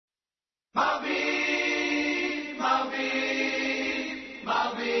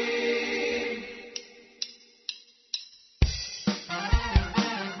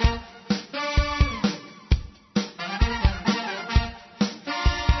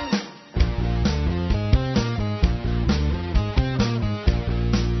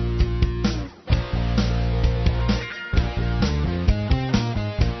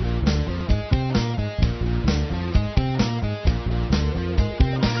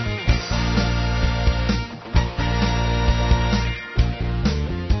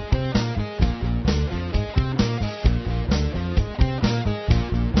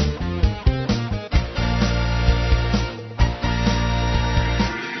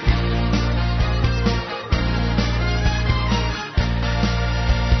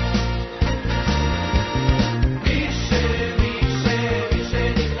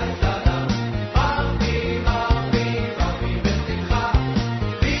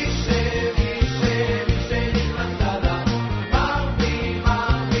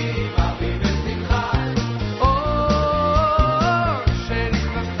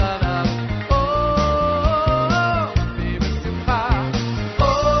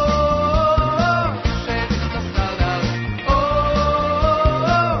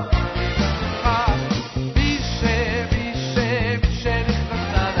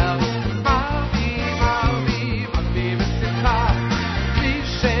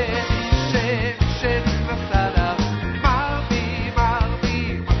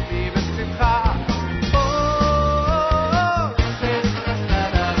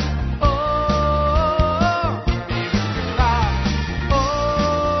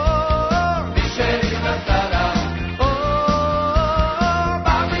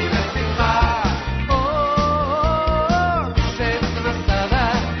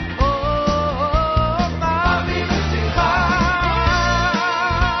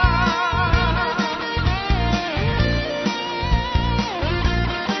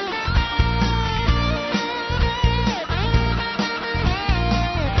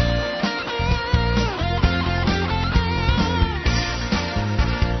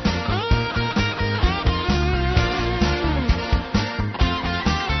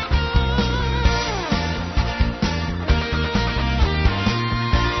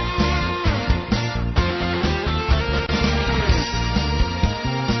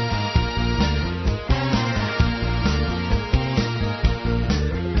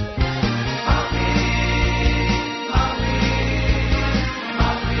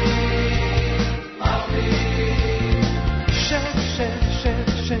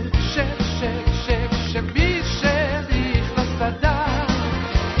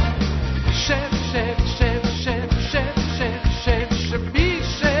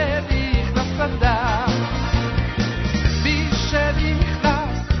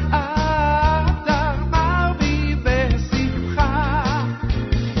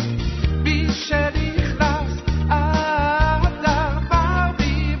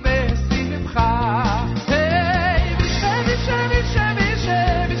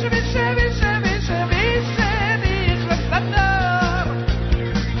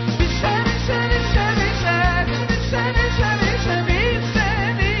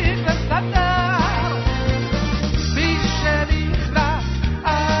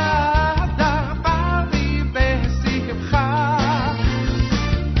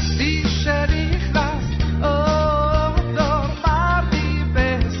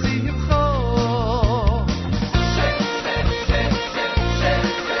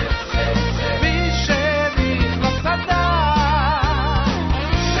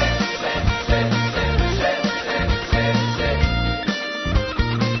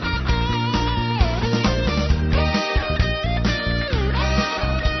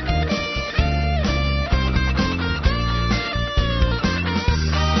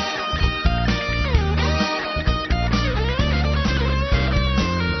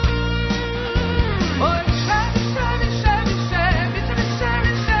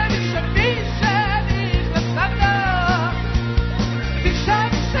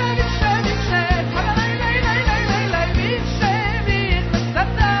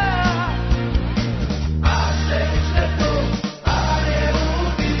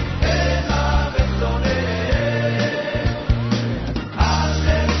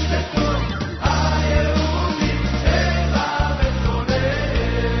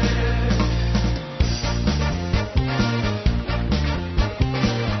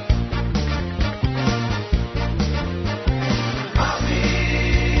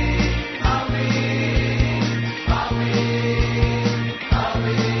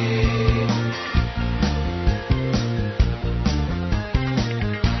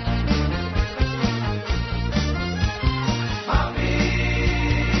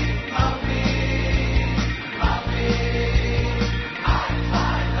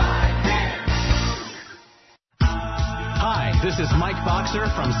Boxer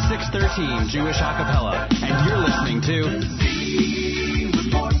from 613 Jewish Acapella, and you're listening to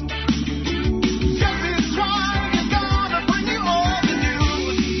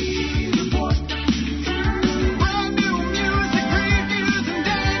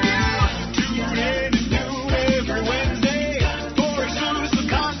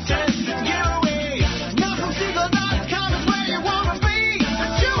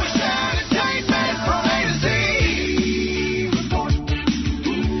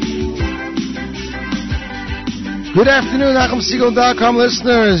Good afternoon, NachumSegal.com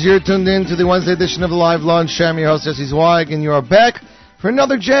listeners. You're tuned in to the Wednesday edition of the Live Lunch. I'm your host, Jesse Zweig, and you are back for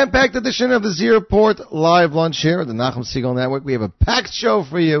another jam-packed edition of the Z Report Live Lunch here at the Nachum Segal Network. We have a packed show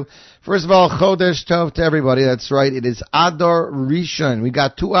for you. First of all, Chodesh Tov to everybody. That's right, it is Adar Rishon. We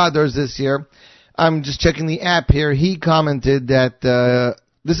got 2 Adars this year. I'm just checking the app here. He commented that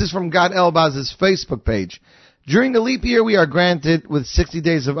this is from Gad Elbaz's Facebook page. During the leap year, we are granted with 60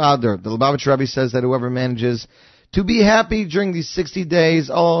 days of Adar. The Lubavitch Rebbe says that whoever manages to be happy during these 60 days,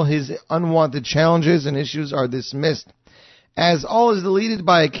 all his unwanted challenges and issues are dismissed, as all is deleted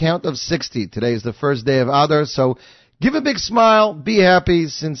by a count of 60. Today is the first day of Adar, so give a big smile, be happy,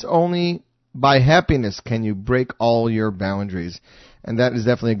 since only by happiness can you break all your boundaries. And that is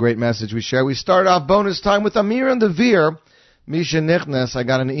definitely a great message we share. We start off bonus time with Amir and the Veer. Misha Nichnas, I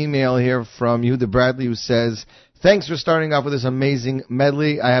got an email here from Yehuda Bradley who says, thanks for starting off with this amazing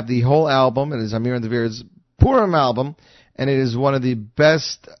medley. I have the whole album. It is Amir and the Veer's Purim album, and it is one of the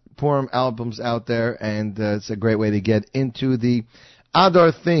best Purim albums out there, and it's a great way to get into the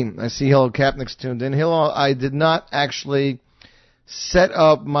Adar theme. I see Hillel Kapnick's tuned in. Hillel, I did not actually set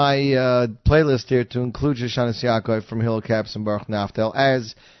up my playlist here to include Shoshanas Yaakov from Hillel Kaps and Baruch Naftel,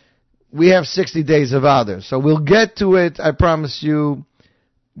 as we have 60 days of Adar. So we'll get to it, I promise you,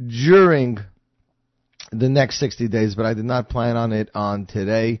 during the next 60 days, but I did not plan on it on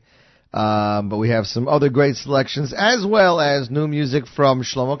today. But we have some other great selections, as well as new music from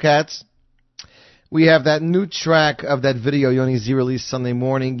Shlomo Katz. We have that new track of that video Yoni Z released Sunday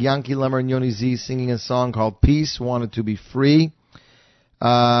morning. Yanki Lemmer and Yoni Z singing a song called Peace, Wanted to Be Free.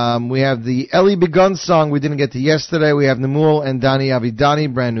 We have the Eli Begun song we didn't get to yesterday. We have Nemul and Dani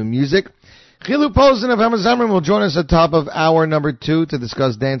Avidani, brand new music. Chilu Posen of Mezamrim will join us at top of hour number 2 to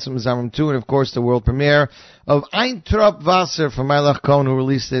discuss Dance of Mezamrim 2, and of course the world premiere of Ein Trop Wasser from Meilach Cohen, who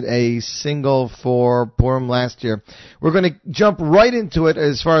released it a single for Purim last year. We're going to jump right into it.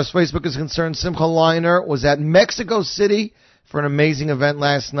 As far as Facebook is concerned, Simcha Leiner was at Mexico City for an amazing event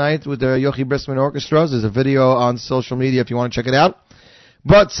last night with the Yochi Brisman Orchestras. There's a video on social media if you want to check it out.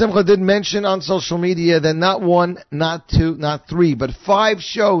 But Simcha did mention on social media that not 1, not 2, not 3, but 5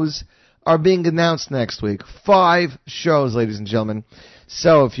 shows are being announced next week. 5 shows, ladies and gentlemen.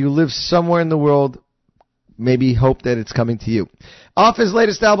 So if you live somewhere in the world, maybe hope that it's coming to you. Off his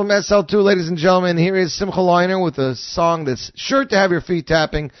latest album, SL2, ladies and gentlemen, here is Simcha Leiner with a song that's sure to have your feet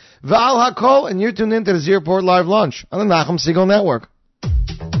tapping. Va'al HaKol, and you're tuned into the Z Report Live Lunch on the Nachum Segal Network.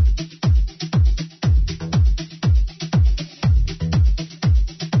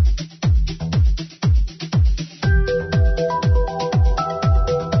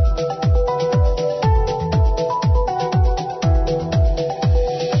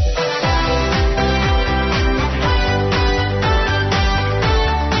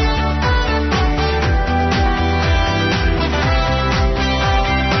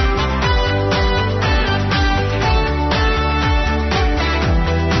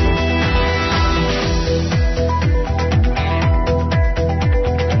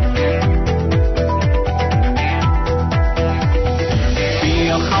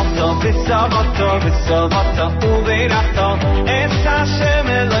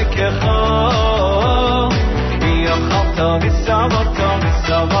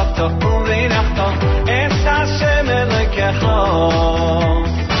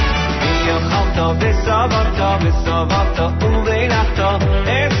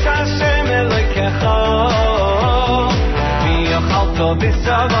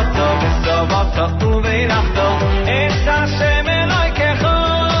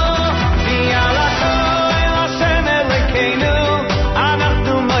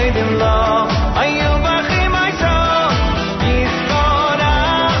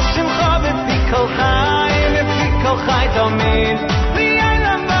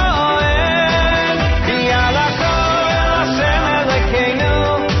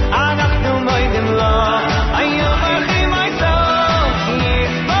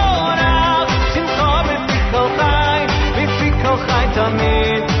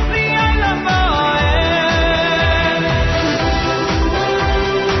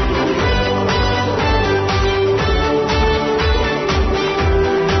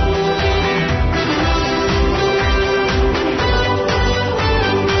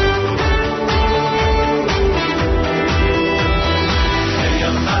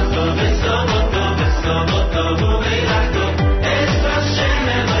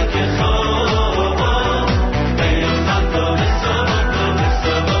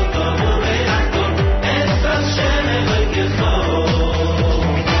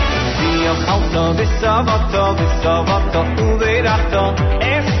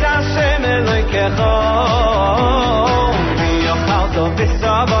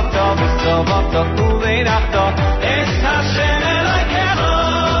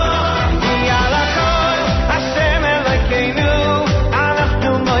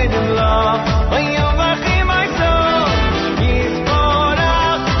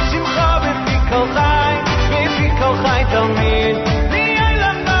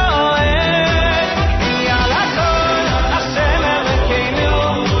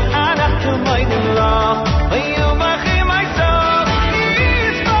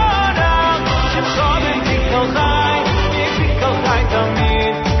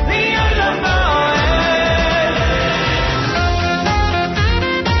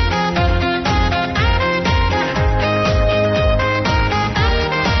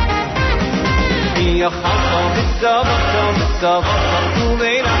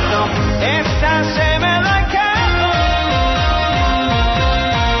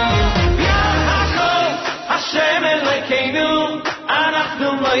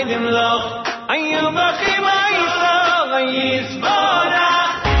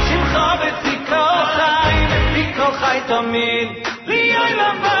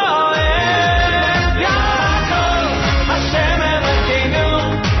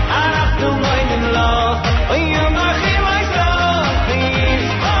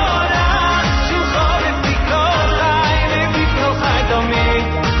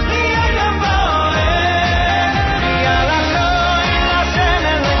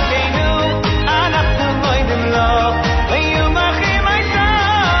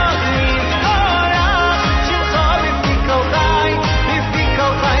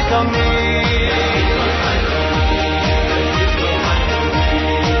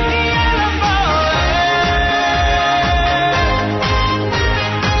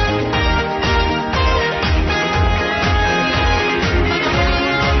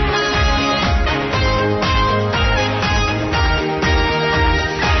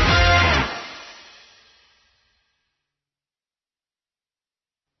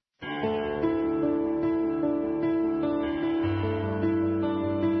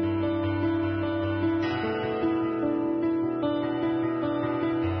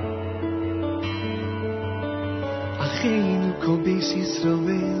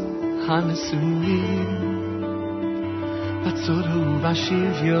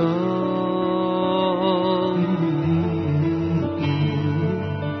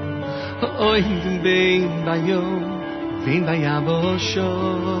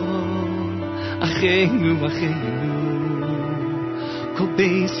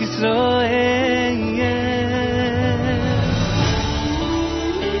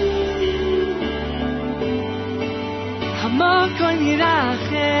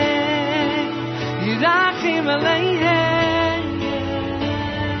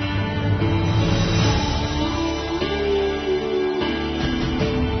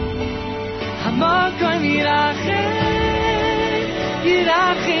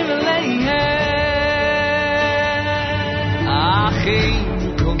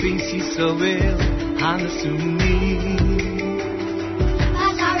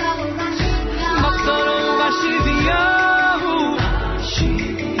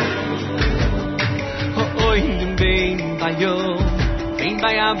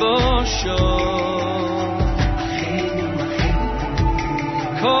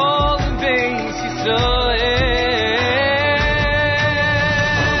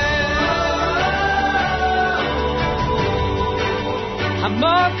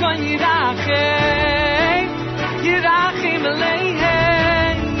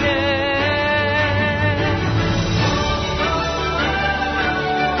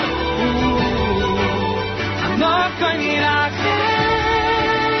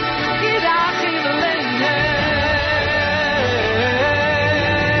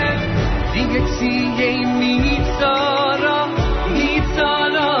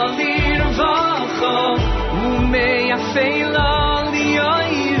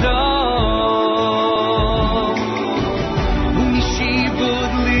 Umishi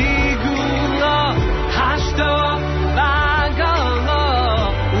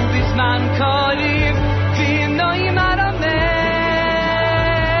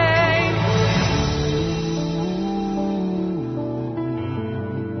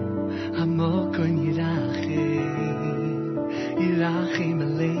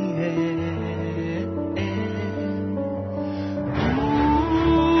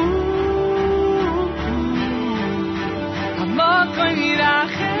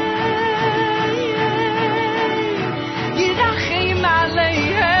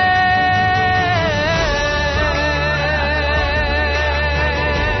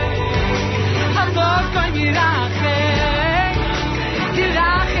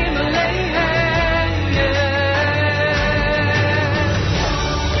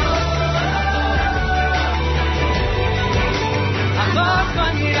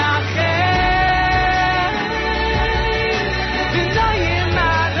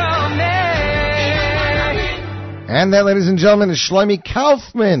And that, ladies and gentlemen, is Shlomi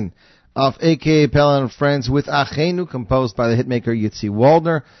Kaufman of A.K.A. Pella and Friends with Achenu, composed by the hitmaker Yitzi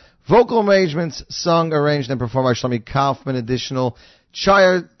Waldner. Vocal arrangements sung, arranged, and performed by Shlomi Kaufman. Additional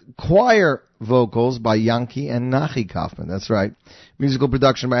choir vocals by Yankee and Nachi Kaufman. That's right. Musical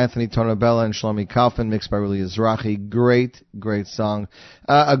production by Anthony Tonabella and Shlomi Kaufman, mixed by Ruli Ezrachi. Great song.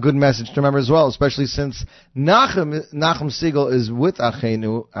 A good message to remember as well, especially since Nachum Siegel is with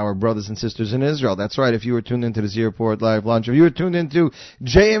Achenu, our brothers and sisters in Israel. That's right. If you were tuned into the Z Report Live Lunch, if you were tuned into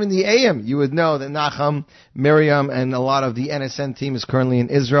JM in the AM, you would know that Nachum, Miriam, and a lot of the NSN team is currently in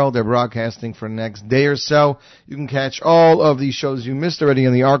Israel. They're broadcasting for the next day or so. You can catch all of these shows you missed already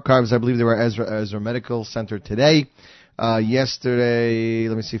in the archives. I believe they were at Ezra Medical Center today. Yesterday,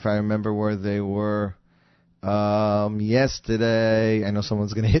 let me see if I remember where they were. Yesterday, I know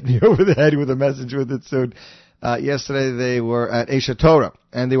someone's going to hit me over the head with a message with it soon. Yesterday they were at Esha Torah,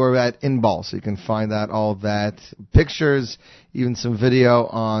 and they were at Inbal, so you can find out all that. Pictures, even some video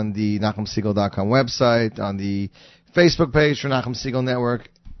on the NachumSiegel.com website, on the Facebook page for Nachum Siegel Network.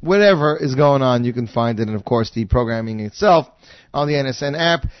 Whatever is going on, you can find it, and of course the programming itself on the NSN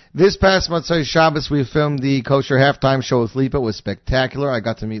app. This past Motzei Shabbos, we filmed the Kosher Halftime Show with Lipa. It was spectacular. I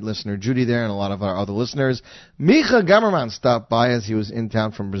got to meet listener Judy there and a lot of our other listeners. Micha Gamerman stopped by as he was in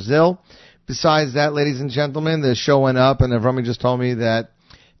town from Brazil. Besides that, ladies and gentlemen, the show went up, and Avrami just told me that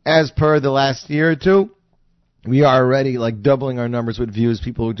as per the last year or two, we are already doubling our numbers with views.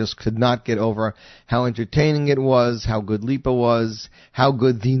 People who just could not get over how entertaining it was, how good Lipa was, how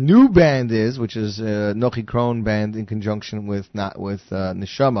good the new band is, which is Nochi Krohn band in conjunction with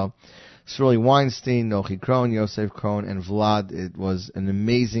Neshama. Shirley Weinstein, Nochi Krohn, Yosef Krohn, and Vlad. It was an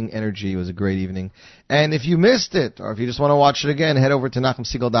amazing energy. It was a great evening. And if you missed it, or if you just want to watch it again, head over to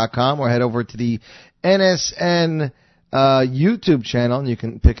NachumSiegel.com or head over to the NSN YouTube channel, and you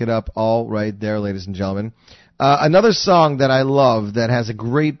can pick it up all right there, ladies and gentlemen. Another song that I love that has a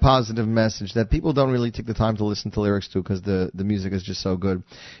great positive message that people don't really take the time to listen to lyrics to because the music is just so good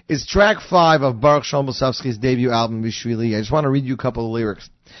is track 5 of Baruch Shalom Bosovsky's debut album, Vishvili. I just want to read you a couple of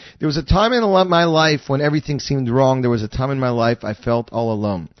lyrics. There was a time in my life when everything seemed wrong. There was a time in my life I felt all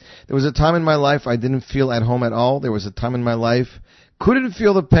alone. There was a time in my life I didn't feel at home at all. There was a time in my life couldn't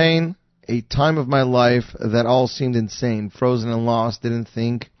feel the pain. A time of my life that all seemed insane, frozen and lost, didn't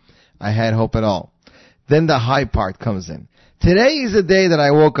think I had hope at all. Then the high part comes in. Today is the day that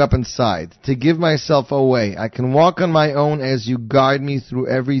I woke up inside to give myself away. I can walk on my own as you guide me through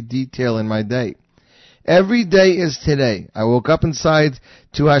every detail in my day. Every day is today. I woke up inside.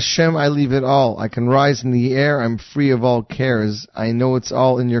 To Hashem I leave it all. I can rise in the air. I'm free of all cares. I know it's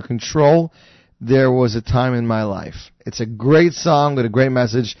all in your control. There was a time in my life. It's a great song with a great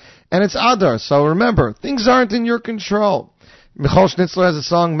message. And it's Adar. So remember, things aren't in your control. Michal Schnitzler has a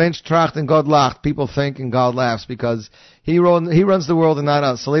song, Mensch tracht and God lacht. People think and God laughs because he runs the world and not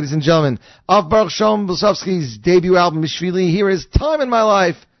us. So ladies and gentlemen, of Baruch Shalom Bosovsky's debut album, Mishvili, here is Time in My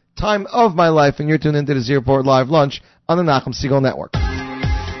Life, Time of My Life, and you're tuned into the Z Report Live Lunch on the Nachum Siegel Network.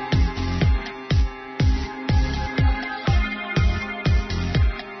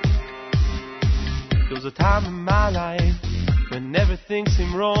 There was a time in my life when everything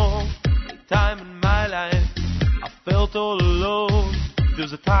seemed wrong. A time in my life I felt all alone. There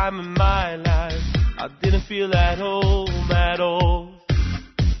was a time in my life I didn't feel at home at all.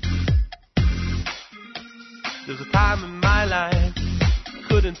 There was a time in my life I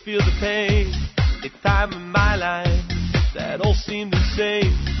couldn't feel the pain. A time in my life that all seemed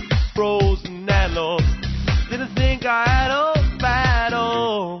insane, frozen and lost. Didn't think I had hope at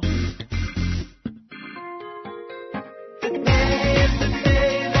all. Okay.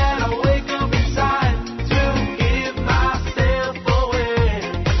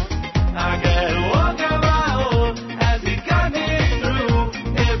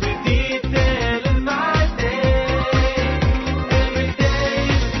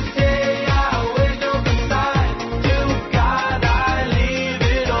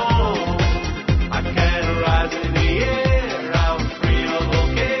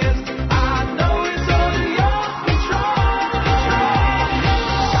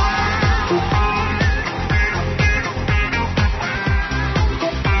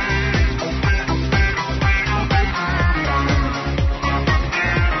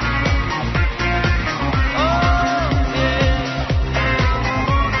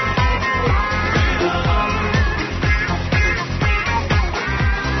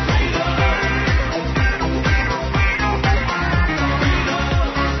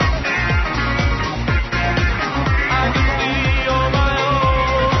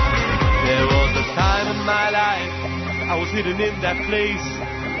 hidden in that place.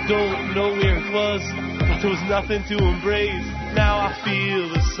 Don't know where it was, but there was nothing to embrace. Now I feel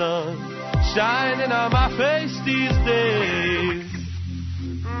the sun shining on my face these days.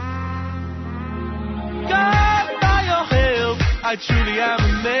 God, by your help, I truly am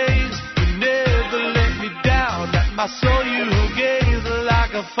amazed. You never let me down. At my soul you gave,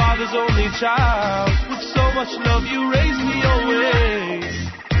 like a father's only child. With so much love you raised me always.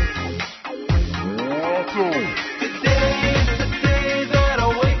 Today is the day that I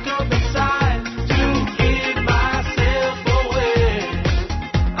wake up inside to give myself away.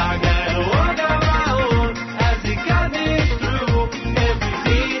 I gotta walk on my own as He got me through every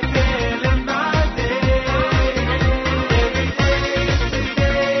detail in my day. Every day is the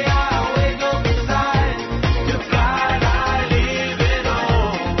day I wake up inside. To God I live it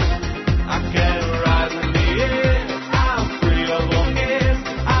all. I can rise in the air. I'm free of all cares.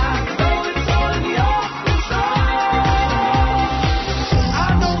 I know it's all in your control. I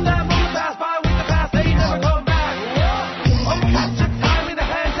know that moves pass by with the past, they never come back. Oh, catch a time in the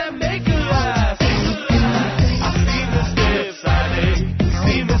hands and make it last. I've seen the steps I take,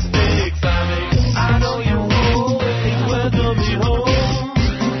 seen mistakes I make. I know you always welcome me home.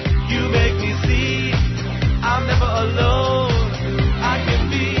 You make me see I'm never alone. I can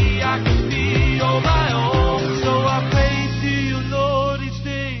be on my own. So I pray to you, Lord, each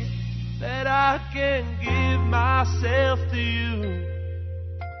day that I can give myself to you.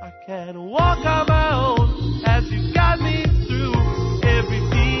 I can walk on my own as you got me through every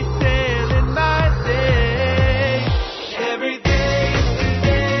detail in my day. Every day is the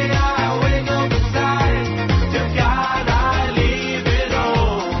day I wake up inside. To God I leave it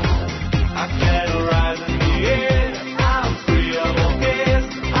all. I can rise in the air. I'm free of all cares.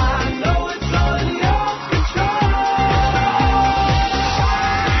 I know it's all in your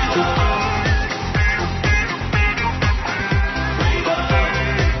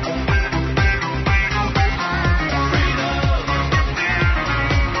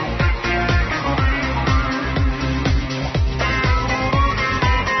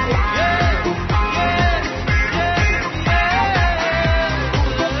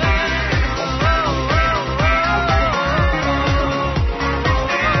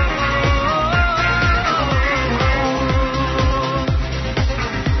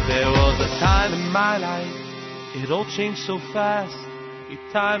There was a time in my life, it all changed so fast. A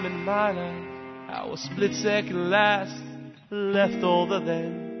time in my life, I was split second last. Left older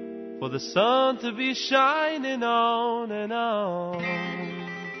then, for the sun to be shining on and on.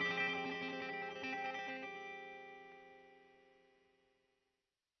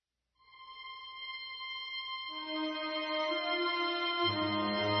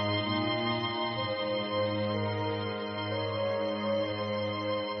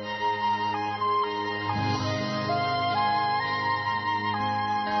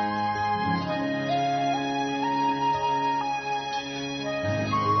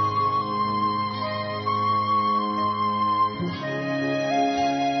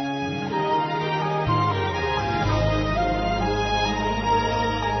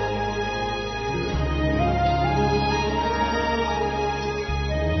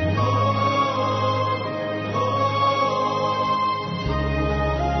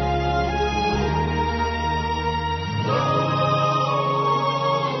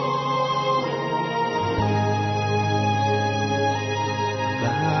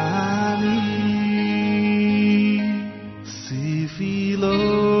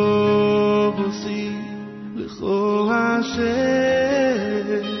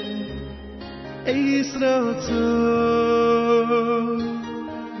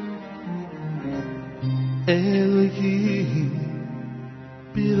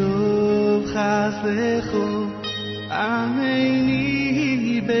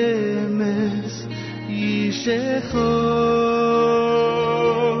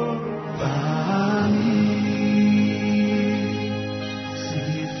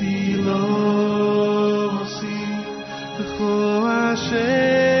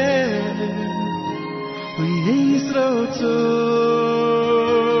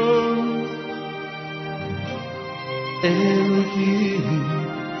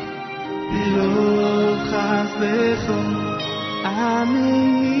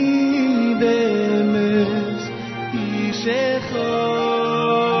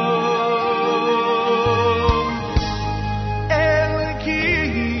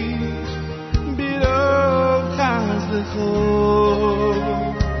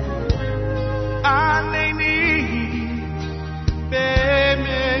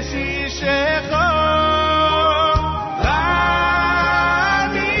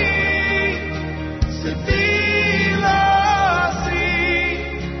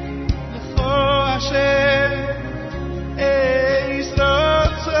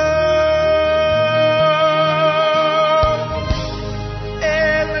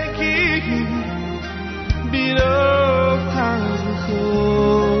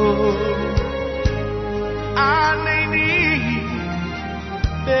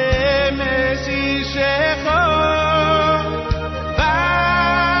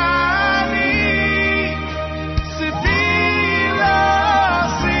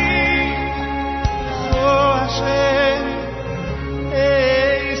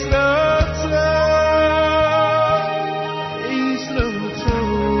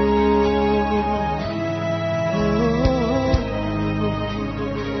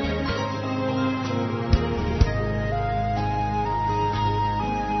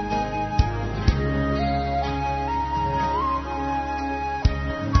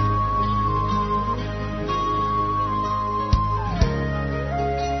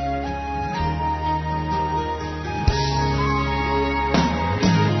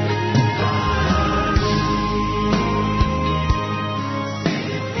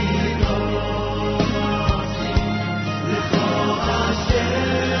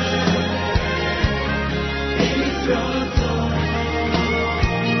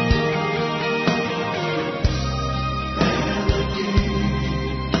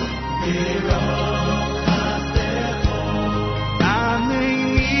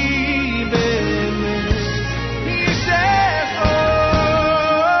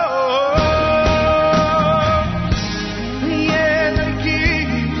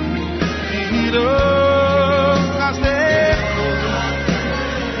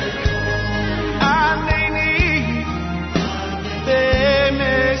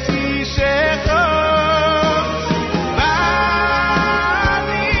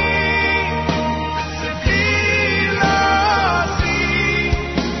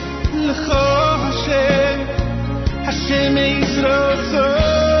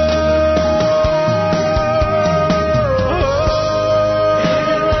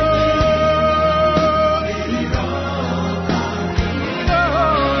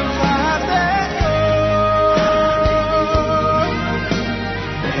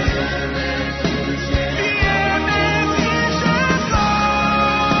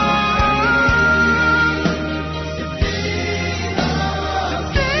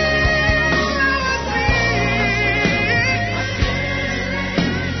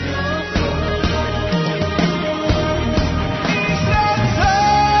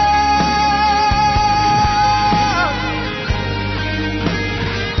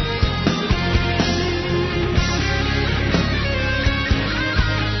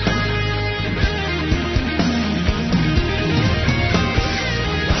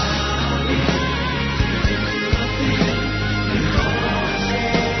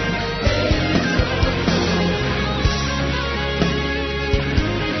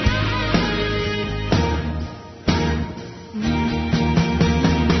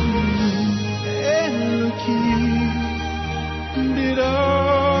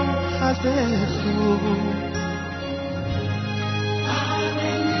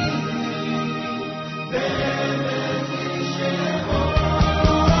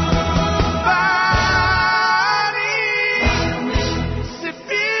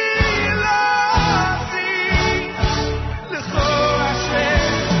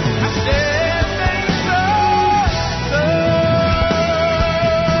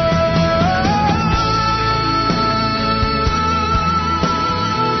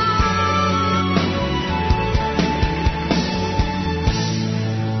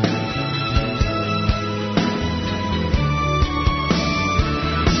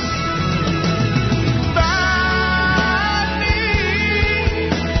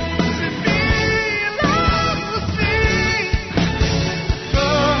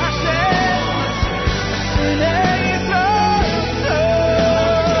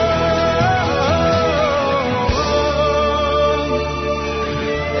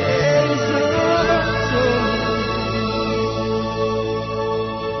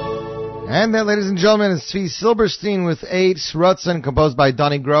 And that, ladies and gentlemen, is Tzvi Silberstein with 8, Srutzen, composed by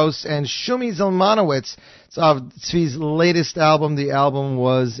Donnie Gross, and Shumi Zilmanowitz. It's off Tzvi's latest album. The album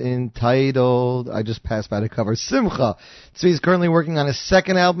was entitled, I just passed by the cover, Simcha. Tzvi is currently working on his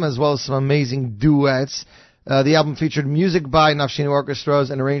second album, as well as some amazing duets. The album featured music by Nafshinu Orchestras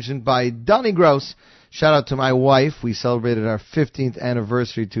and arrangement by Donnie Gross. Shout out to my wife. We celebrated our 15th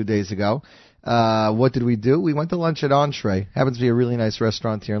anniversary 2 days ago. What did we do? We went to lunch at Entree. Happens to be a really nice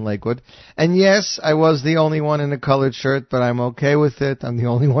restaurant here in Lakewood. And yes, I was the only one in a colored shirt, but I'm okay with it. I'm the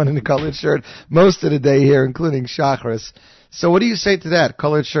only one in a colored shirt most of the day here, including Shachris. So what do you say to that?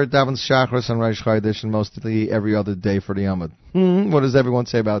 Colored shirt davens Shachris on Rosh Chodesh and mostly every other day for the Yom. What does everyone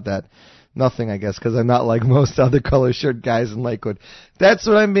say about that? Nothing, I guess, because I'm not like most other color shirt guys in Lakewood. That's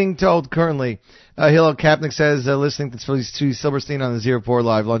what I'm being told currently. Hillel Kapnick says, listening to Tzvi Silberstein on the Z-Report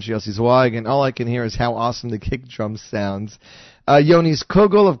Live, Lunch Yossi Zweig, and all I can hear is how awesome the kick drum sounds. Yoni's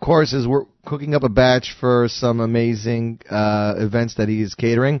Kugel, of course, is cooking up a batch for some amazing events that he is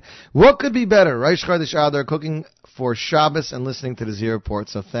catering. What could be better? Reish Chodesh Adar, cooking for Shabbos and listening to the Z-Report.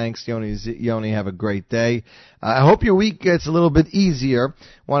 So thanks, Yoni. Have a great day. I hope your week gets a little bit easier.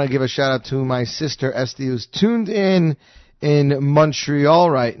 Want to give a shout out to my sister, Esty, who's tuned in Montreal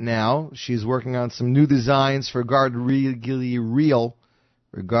right now. She's working on some new designs for Regard Really Regal.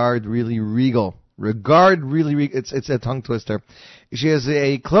 It's a tongue twister. She has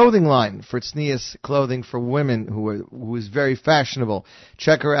a clothing line for tznius clothing for women who is very fashionable.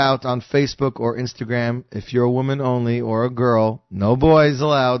 Check her out on Facebook or Instagram if you're a woman only or a girl. No boys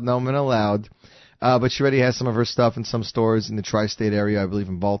allowed, no men allowed. But she already has some of her stuff in some stores in the tri-state area, I believe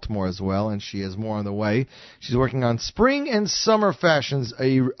in Baltimore as well, and she has more on the way. She's working on spring and summer fashions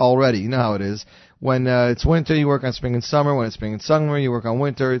already. You know how it is. When it's winter, you work on spring and summer. When it's spring and summer, you work on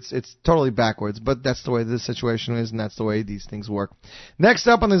winter. It's totally backwards, but that's the way this situation is, and that's the way these things work. Next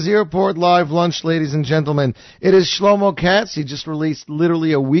up on the Z Report Live Lunch, ladies and gentlemen, it is Shlomo Katz. He just released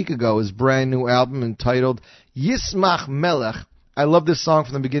literally a week ago his brand new album entitled Yismach Melech. I love this song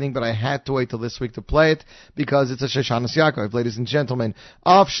from the beginning, but I had to wait till this week to play it because it's a Shoshanas Yaakov, ladies and gentlemen.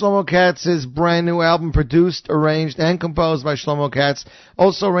 Off Shlomo Katz's brand new album, produced, arranged, and composed by Shlomo Katz,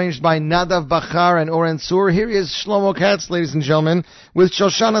 also arranged by Nadav Bachar and Oren Sur. Here is Shlomo Katz, ladies and gentlemen, with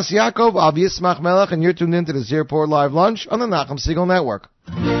Shoshanas Yaakov of Yismach Melech, and you're tuned into the Z Report Live Lunch on the Nachum Segal Network.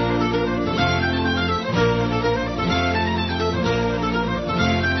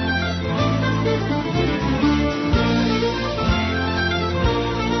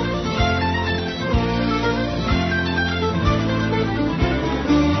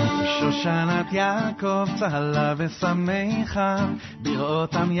 שושנת יעקב צהלה ושמחה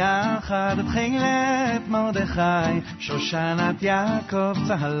בראותם יחד את חילת מרדכי שושנת יעקב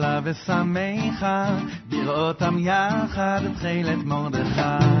צהלה ושמחה בראותם יחד את חילת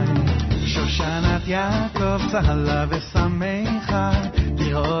מרדכי שושנת יעקב צהלה ושמחה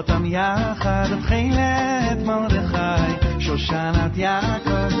בראותם יחד את חילת מרדכי שושנת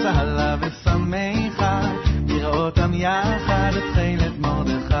יעקב צהלה ושמחה בראותם יחד את חילת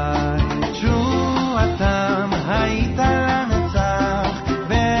מרדכי תשועתם הייתה לנצח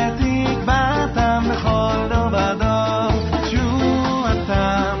ותקוותם בכל דור ודור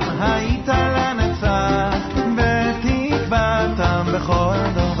תשועתם הייתה לנצח ותקוותם בכל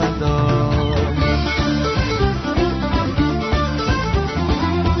דור ודור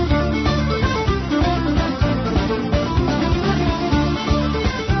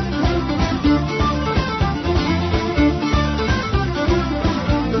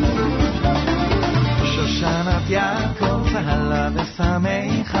יעקב צהלה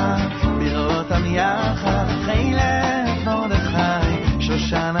ושמחה בראותם יחד חילת מרדכי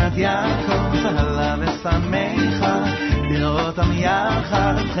שושנת יעקב צהלה ושמחה בראותם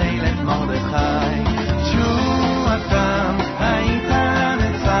יחד חילת מרדכי תשועתם הייתה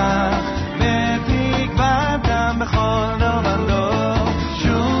לנצח ותקוותם בכל דור ודור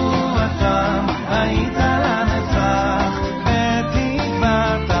תשועתם הייתה לנצח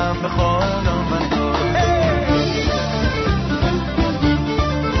ותקוותם בכל דור ודור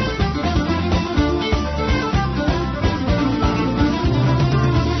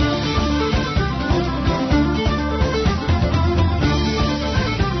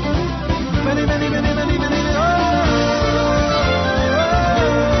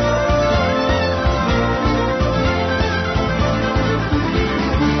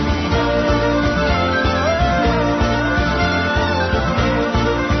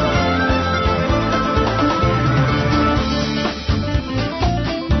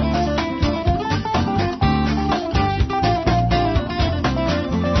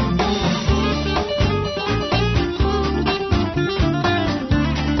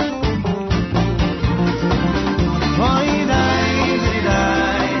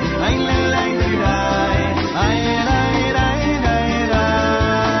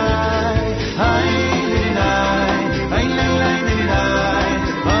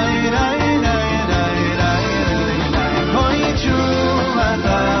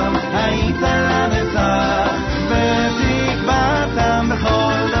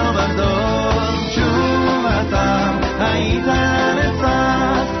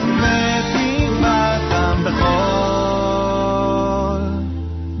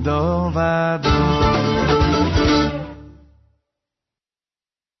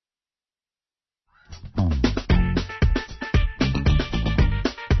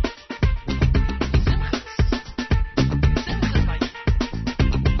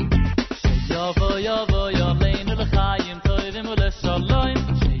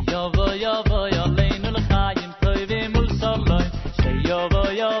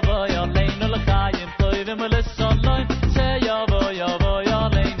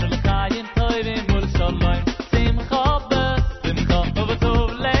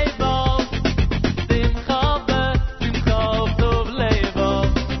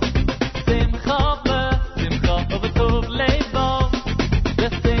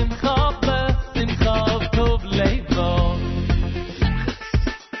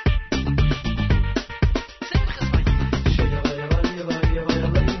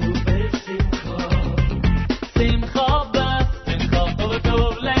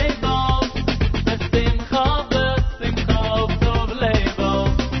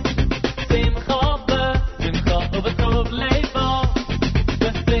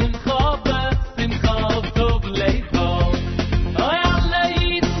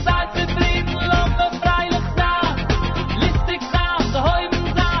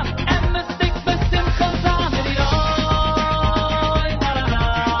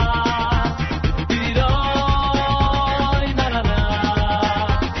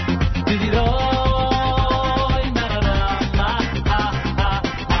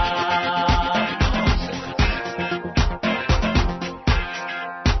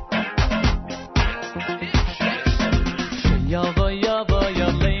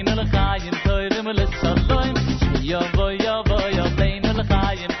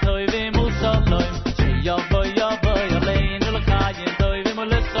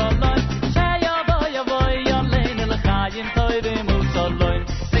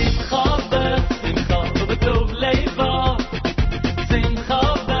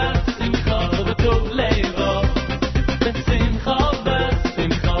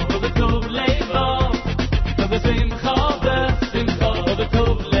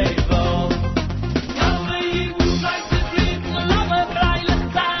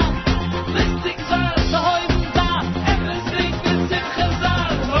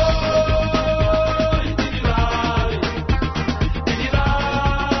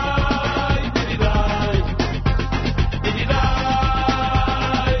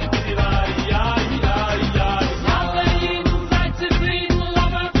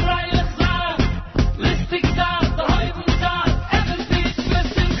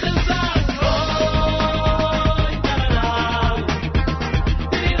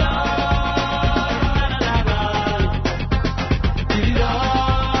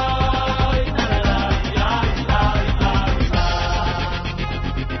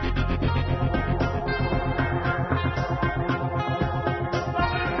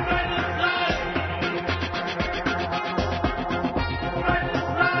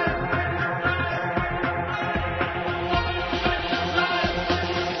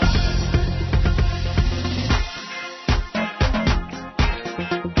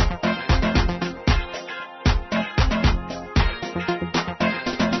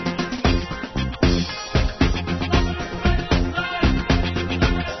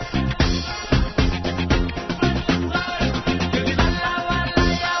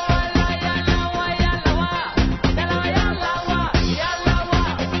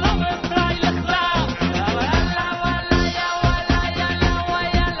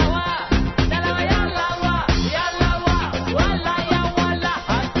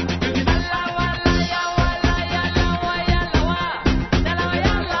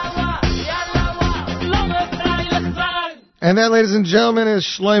And that, ladies and gentlemen, is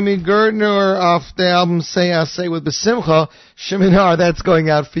Shlomi Gerdner off the album Say I Say with Besimcha. Sheminar, that's going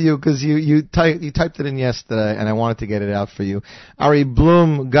out for you because you typed it in yesterday, and I wanted to get it out for you. Ari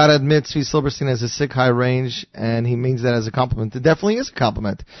Bloom, gotta admit, Zvi Silberstein has a sick high range, and he means that as a compliment. It definitely is a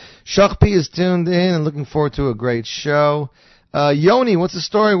compliment. Shachpi is tuned in and looking forward to a great show. Yoni, what's the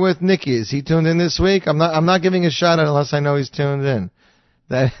story with Nicky? Is he tuned in this week? I'm not giving a shout out unless I know he's tuned in.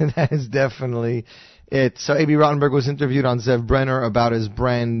 That is definitely it. So A.B. Rottenberg was interviewed on Zev Brenner about his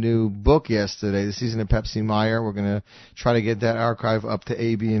brand new book yesterday, The Season of Pepsi Meyer. We're going to try to get that archive up to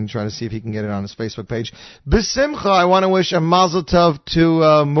A.B. and try to see if he can get it on his Facebook page. B'simcha, I want to wish a mazel tov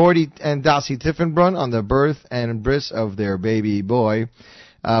to Morty and Dasi Tiffenbrunn on the birth and bris of their baby boy.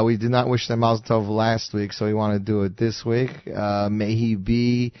 We did not wish them mazel tov last week, so we want to do it this week. May he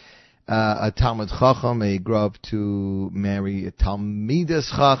be a Talmud Chacham, may he grow up to marry a Talmidas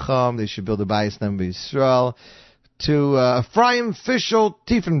Chacham. They should build a bayis nem b'Yisrael. To Ephraim Fischel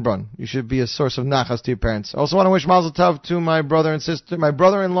Tiefenbrunn, you should be a source of nachas to your parents. I also want to wish mazel tov to my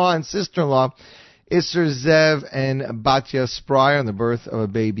brother-in-law and sister-in-law, Isser Zev and Batya Spryer, on the birth of a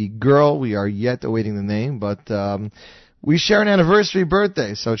baby girl. We are yet awaiting the name, but we share an anniversary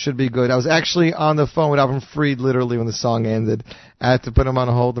birthday, so it should be good. I was actually on the phone with Avram Fried literally when the song ended. I had to put him on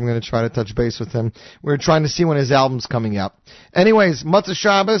hold. I'm going to try to touch base with him. We were trying to see when his album's coming out. Anyways, Matzah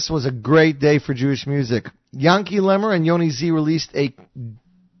Shabbos was a great day for Jewish music. Yanki Lemmer and Yoni Z released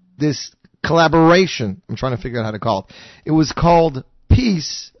this collaboration. I'm trying to figure out how to call it. It was called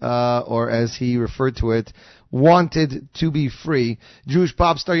Peace, or as he referred to it, Wanted to Be Free. Jewish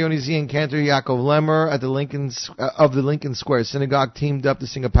pop star Yoni Z and cantor Yaakov Lemmer at the Lincoln Square Synagogue teamed up to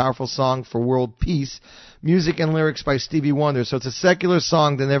sing a powerful song for world peace. Music and lyrics by Stevie Wonder. So it's a secular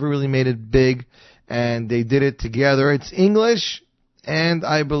song that never really made it big, and they did it together. It's English and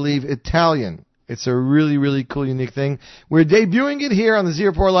I believe Italian. It's a really, really cool, unique thing. We're debuting it here on the Z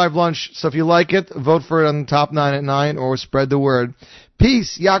Report Live Lunch, so if you like it, vote for it on the top 9 at 9 or spread the word.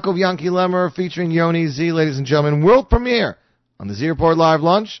 Peace, Yaakov Yanki Lemmer featuring Yoni Z, ladies and gentlemen, world premiere on the Z Report Live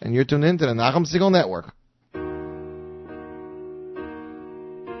Lunch, and you're tuned in to the Nachum Segal Network.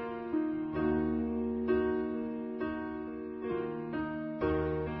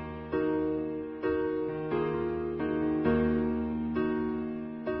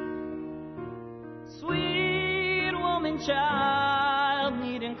 Sweet woman, child,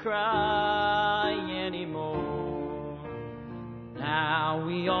 needn't cry anymore. Now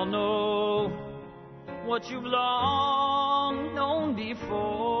we all know what you've long known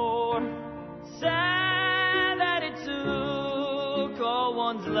before. Sad that it took all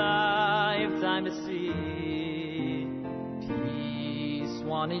one's lifetime to see. Peace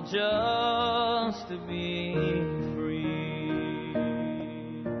wanted just to be free.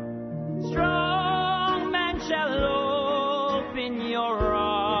 Strong man shall open your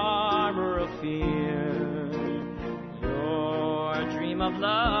armor of fear. Your dream of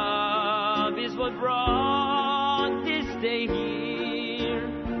love is what brought this day here.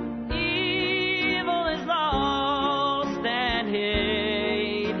 Evil is lost and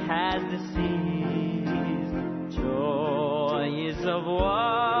hate has deceased. Joy is of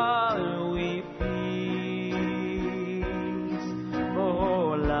what we feast.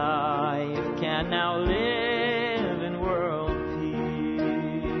 Oh, life can now live in world peace.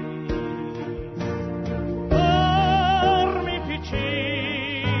 Dormi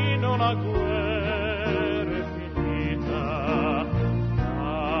piccino, la guerra è finita.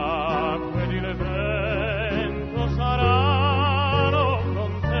 L'acqua ed il vento saranno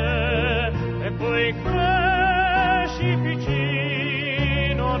con te, e poi cresci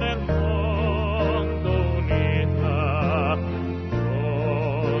piccino nel mondo unita.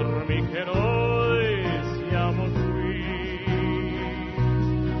 Dormi che noi siamo qui.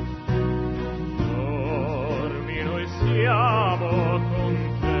 Dormi, noi siamo con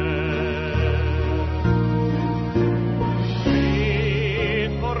te.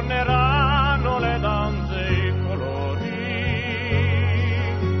 Ritorneranno le danze e i colori,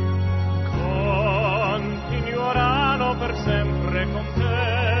 continueranno per sempre con te.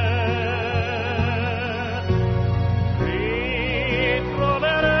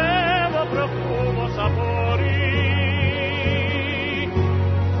 Ritroveremo profumo, sapori,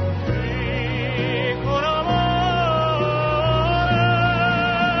 con amore.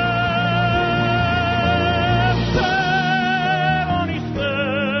 Stelle,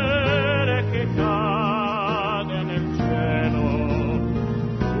 stelle che cade nel cielo,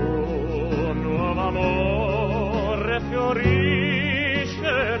 un nuovo amore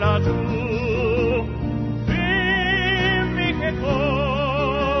fiorisce laggiù. Bimbi che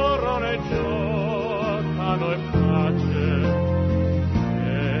corrono e giocano e pace,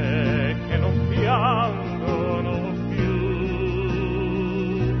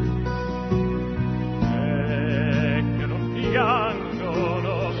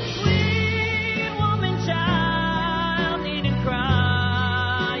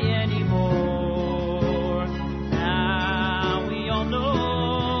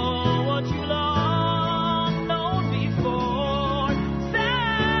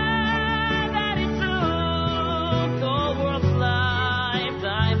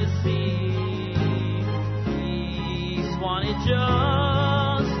 wanted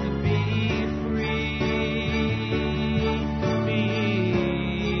just to be free.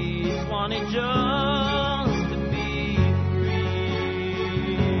 Peace, wanted just to be free.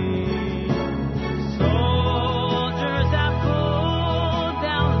 Soldiers have pulled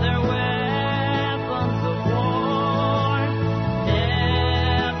down their weapons of war,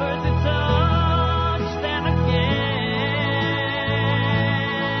 never to touch them again.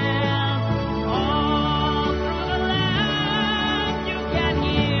 All through the land you can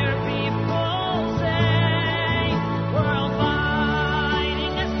hear people say, world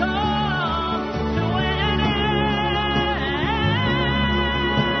fighting has come to an end.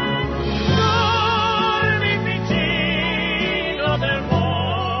 Dormi piccino del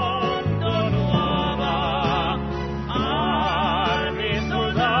mondo nuova, armi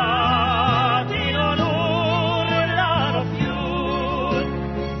soldati non urlano più,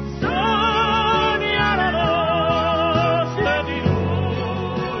 sogna la noce di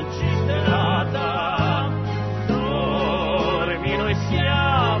luci stellata, dormi noi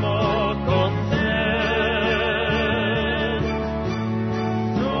siamo con te,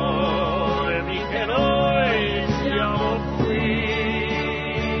 dormi che noi siamo qui,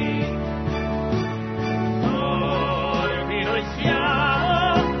 dormi noi siamo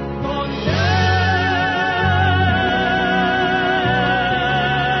con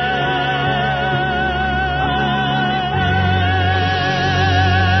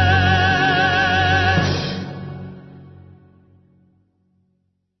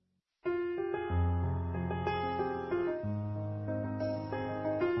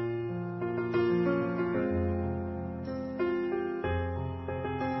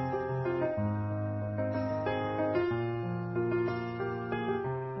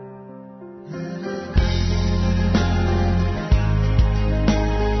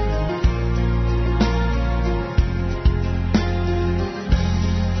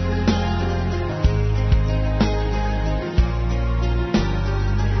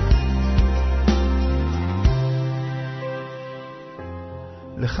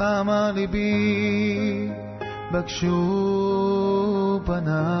לך אמר ליבי בקשו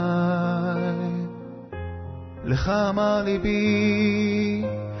פניי, לך אמר ליבי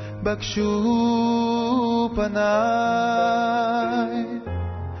בקשו פניי,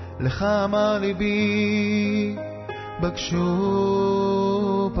 לך אמר ליבי בקשו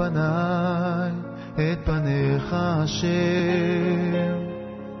פניי, את פניך השם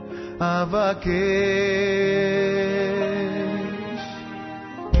אבקש.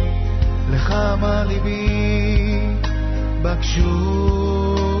 לך אמר ליבי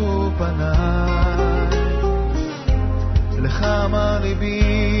בקשו פניי, לך אמר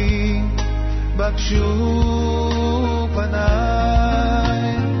ליבי בקשו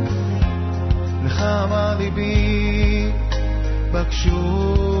פניי, לך אמר ליבי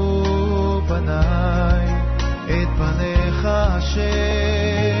בקשו פניי, את פניך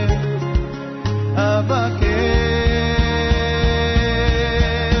השם אבקש.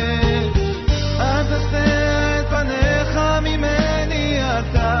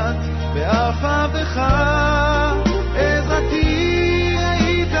 באף עבדך עזרתי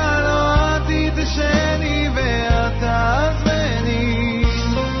היית, לא תתשני ואתה עזבני.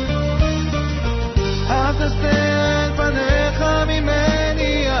 אל תסתר את פניך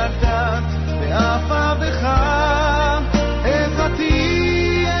ממני, אל תת באף עבדך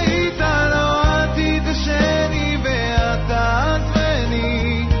עזרתי היית, לא תתשני ואתה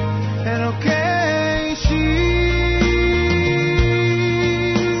עזבני. אלוקי שיר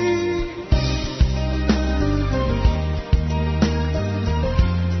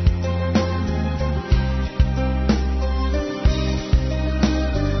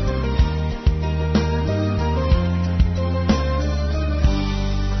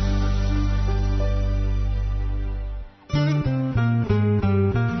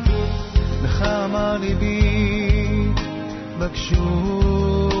בקשו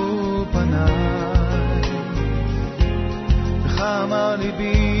פניי, לך אמר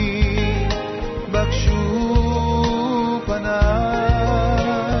ליבי בקשו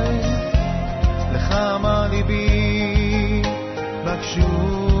פניי, לך אמר ליבי בקשו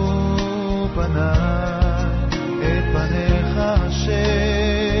פניי, את פניך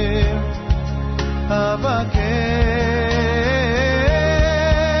השם אבקש.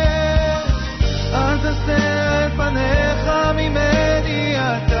 אל תסתר את פניך ממני,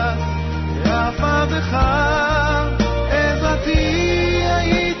 אתה באף עבדך עזרתי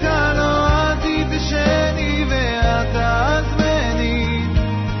היית, לא תתשני ואתה עזבני.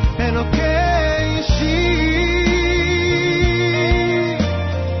 אלוקי שיר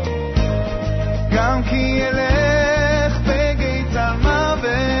גם כי אלך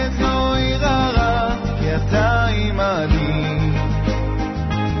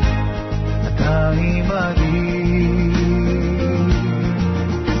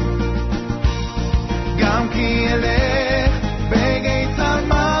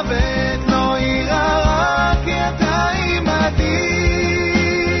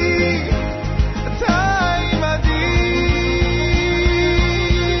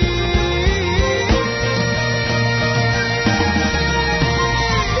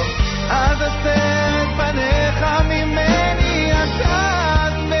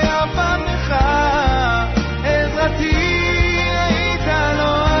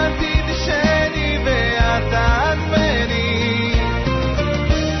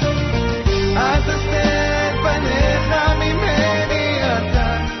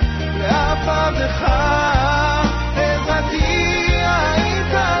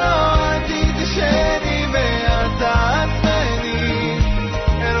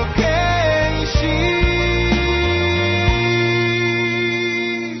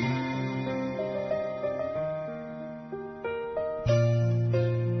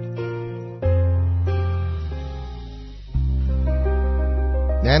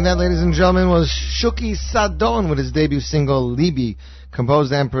And that, ladies and gentlemen, was Shuki Sadon with his debut single, Libi,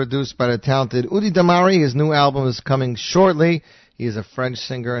 composed and produced by the talented Udi Damari. His new album is coming shortly. He is a French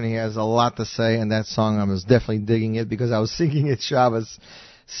singer, and he has a lot to say, and that song, I was definitely digging it because I was singing it Shabbos.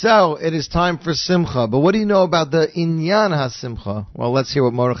 So, it is time for Simcha. But what do you know about the Inyan HaSimcha? Well, let's hear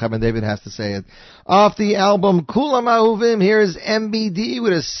what Mordechai Ben David has to say. Off the album Kulam Ahuvim, here is MBD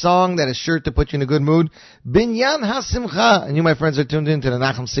with a song that is sure to put you in a good mood, Binyan HaSimcha. And you, my friends, are tuned in to the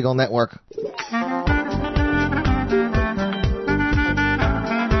Nachum Segal Network.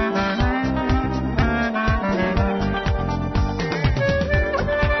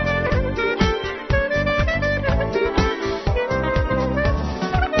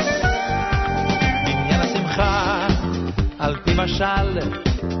 למשל,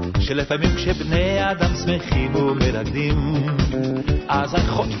 שלפעמים כשבני אדם שמחים ומרקדים, אז הם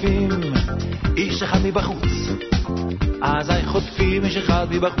חוטפים איש אחד מבחוץ, אז הם חוטפים איש אחד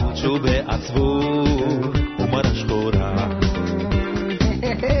מבחוץ שהוא בעצבות ומראה שחורה.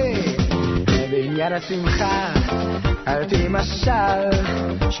 בעניין השמחה, על פי משל,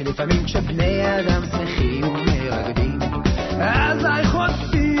 שלפעמים כשבני אדם שמחים ומרקדים, אז הם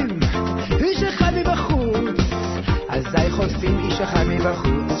חוטפים איש אחד מבחוץ, אזי חושפים איש אחד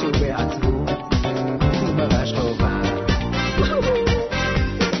מבחוץ ובעצמו ומרש חובה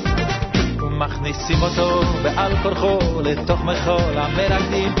ומכניסים אותו בעל כורחו לתוך מחול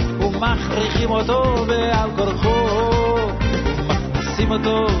המרקדים ומכריחים אותו בעל כורחו ומכניסים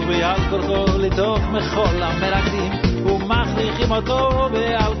אותו בעל כורחו לתוך מחול המרקדים ומכריחים אותו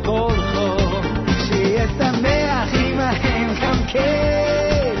בעל כורחו שיהיה שמח עמהם גם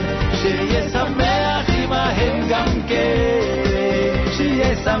כן שיהיה שמח עמהם גם כן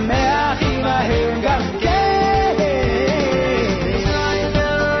שיהיה שמח עמהם גם כן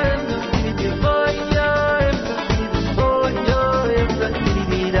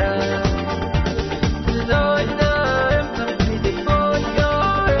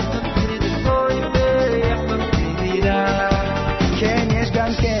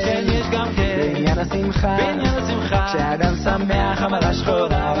כן יש גם כן בעניין השמחה כשאדם שמח המראה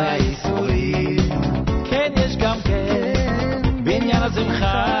שחורה והייסורים כן יש גם כן בעניין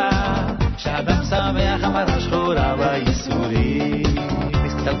השמחה כשאדם שמח המראה שחורה והייסורים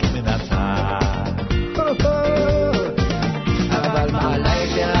מסתלקים מן הצד אבל מעלה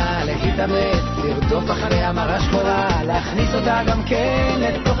יתרה להתאמץ לרדוף אחרי המראה שחורה להכניס אותה גם כן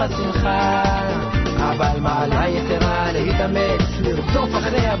לתוך השמחה אבל מעלה יתרה להתאמץ לרדוף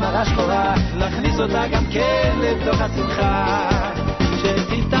אחרי המראה שחורה להכניס אותה גם כן לתוך השמחה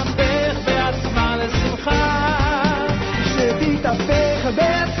שתתהפך בעצמה לשמחה שתתהפך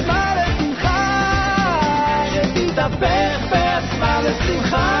בעצמה לשמחה שתתהפך בעצמה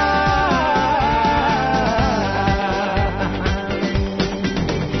לשמחה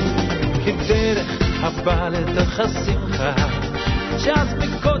כדרך הבא לתוך השמחה שאז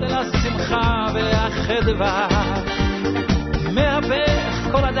מגודל השמחה והחדווה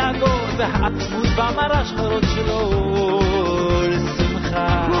מהפך כל הדאגות והעצמות והמראה שחורות שלו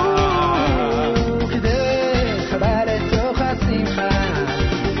לשמחה כדרך הבא לתוך השמחה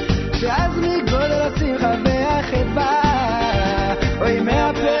שאז מגודל השמחה והחדווה אוי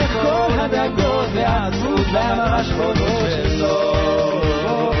מהפך כל הדאגות והעצמות והמראה שחורות שלו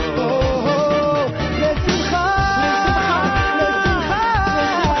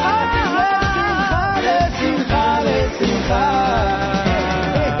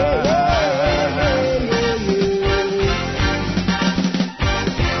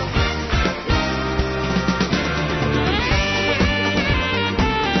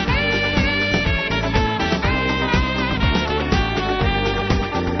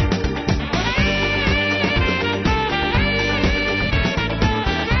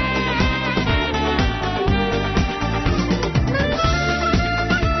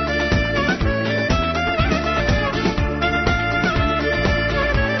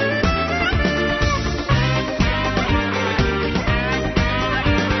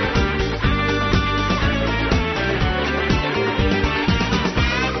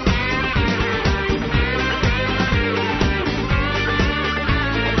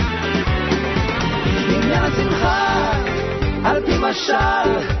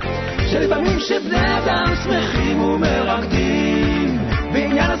שלפעמים שבני אדם שמחים ומרקדים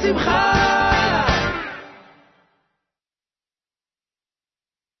בעניין השמחה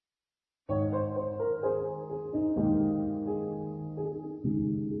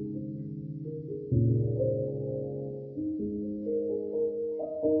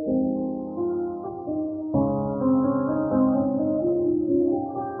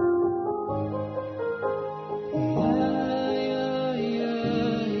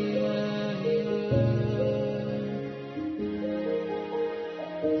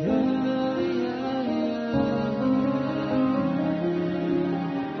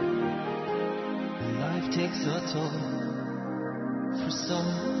takes a toll. For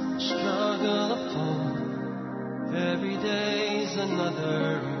some, struggle upon. Every day's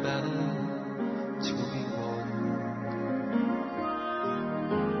another battle to be won.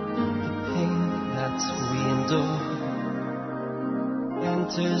 The pain that we endure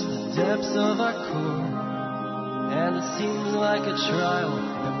enters the depths of our core, and it seems like a trial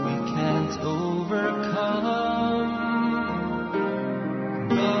that we can't overcome.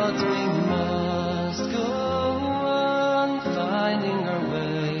 But we must go on, finding our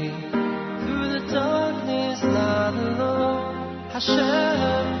way through the darkness, not alone.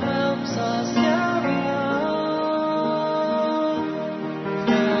 Hashem helps us carry on,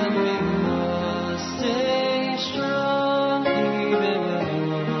 and we must stay strong even when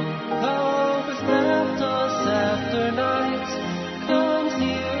hope has left us after night. Comes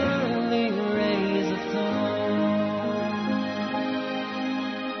the early rays of dawn.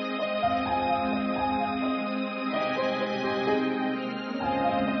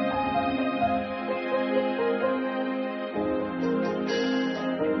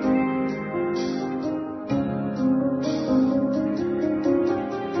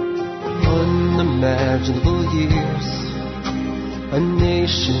 Unimaginable years, a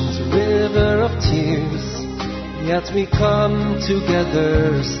nation's river of tears, yet we come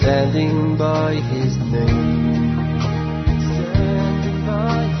together, standing by His name. Standing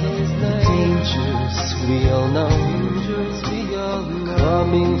by His name. Dangers we all know,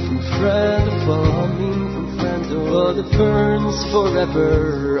 coming from friend to foe, but it burns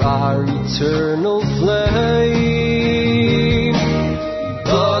forever, our eternal flame.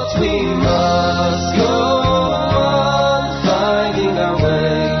 But we must go on, finding our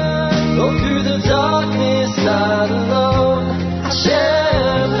way. Go through the darkness, not alone.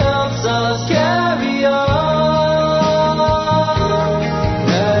 Hashem helps us carry on.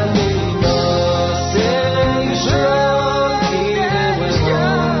 And we must stay strong, even when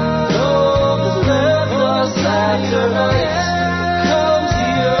hope has left us after night. Comes the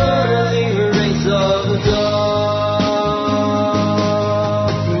early rays of dawn.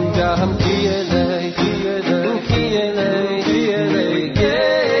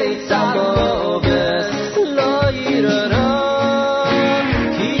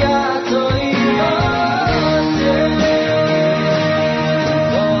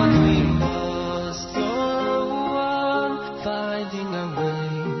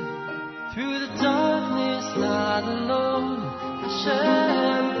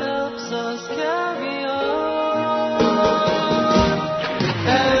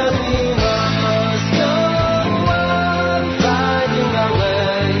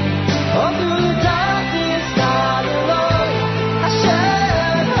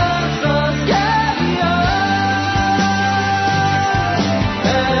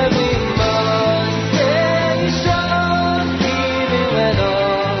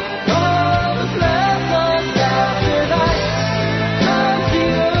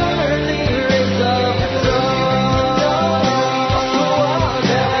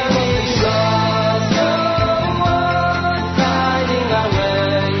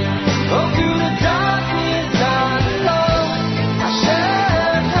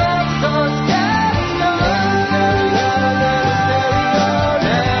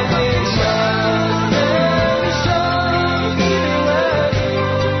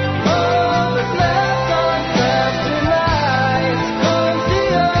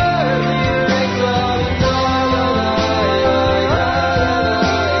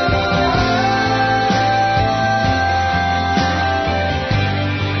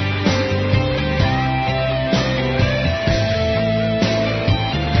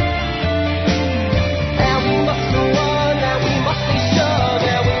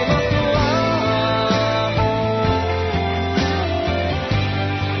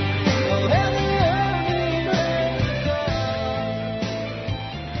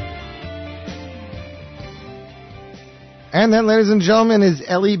 And that, ladies and gentlemen, is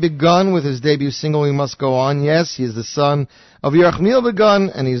Eli Begun with his debut single, We Must Go On. Yes, he is the son of Yerachmiel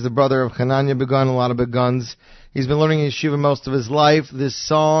Begun, and he's the brother of Hananya Begun, a lot of Beguns. He's been learning yeshiva most of his life. This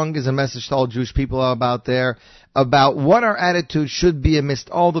song is a message to all Jewish people out there about what our attitude should be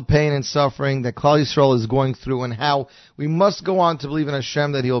amidst all the pain and suffering that Klal Yisrael is going through, and how we must go on to believe in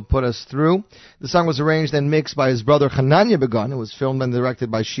Hashem that He will put us through. The song was arranged and mixed by his brother Hananya Begun. It was filmed and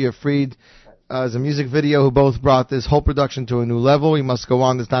directed by Shia Fried as a music video, who both brought this whole production to a new level. We Must Go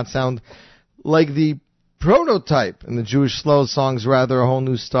On does not sound like the prototype in the Jewish slow songs, rather a whole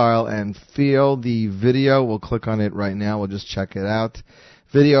new style and feel. The video, we'll click on it right now, we'll just check it out.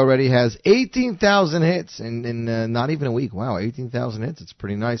 Video already has 18,000 hits in not even a week. Wow, 18,000 hits. It's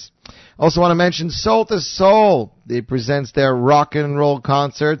pretty nice. Also want to mention Soul to Soul. They presents their rock and roll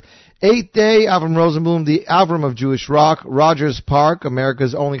concert. 8-day, Avram Rosenblum, the Avram of Jewish rock. Rogers Park,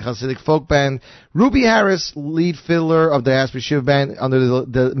 America's only Hasidic folk band. Ruby Harris, lead fiddler of the Asper Shiv Band, under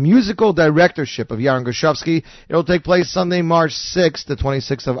the musical directorship of Yaron Gershovsky. It will take place Sunday, March 6th, the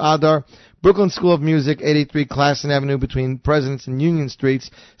 26th of Adar. Brooklyn School of Music, 83 Classen Avenue between Presidents and Union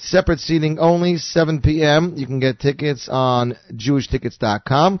Streets. Separate seating only, 7 p.m. You can get tickets on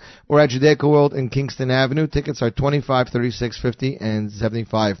jewishtickets.com or at Judaica World in Kingston Avenue. Tickets are $25, $36, $50, and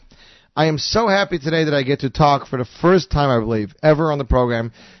 $75. I am so happy today that I get to talk for the first time, I believe, ever on the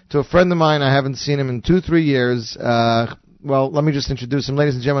program to a friend of mine. I haven't seen him in 2-3 years. Well, let me just introduce him.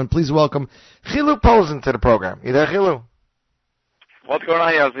 Ladies and gentlemen, please welcome Chilu Posen to the program. You there, Chilu? What's going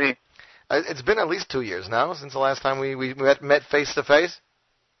on, Yossi? It's been at least 2 years now since the last time we met face-to-face.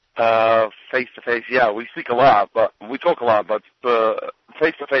 Face-to-face, yeah. We speak a lot, but we talk a lot, but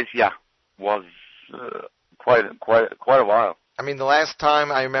face-to-face, yeah, was quite a while. I mean, the last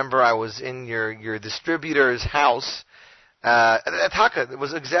time I remember I was in your distributor's house at Taka. It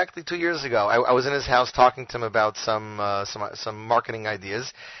was exactly 2 years ago. I was in his house talking to him about some marketing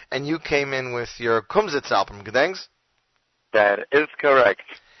ideas, and you came in with your Kumsitz album, Gedenks? That is correct.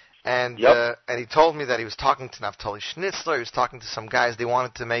 And yep. And he told me that he was talking to Naftali Schnitzler. He was talking to some guys. They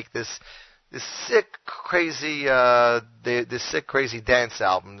wanted to make this sick, crazy dance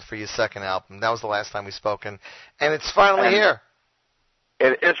album for your second album. That was the last time we spoke, and it's finally here.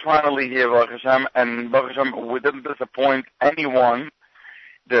 It is finally here, Baruch Hashem, and Baruch Hashem, we didn't disappoint anyone.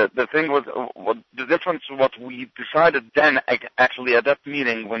 The thing was, the difference, what we decided then, actually at that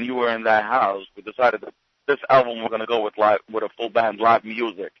meeting when you were in that house, we decided that this album we're going to go with a full band, live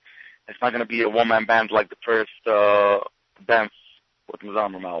music. It's not going to be a one-man band like the first Dance with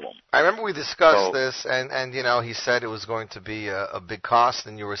Mezamrim album. I remember we discussed this, and you know, he said it was going to be a big cost,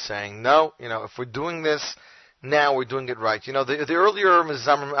 and you were saying, no, you know, if we're doing this now, we're doing it right. You know, the earlier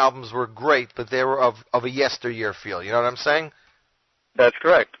Mezamrim albums were great, but they were of a yesteryear feel. You know what I'm saying? That's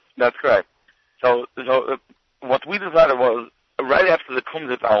correct. That's correct. So what we decided was, right after the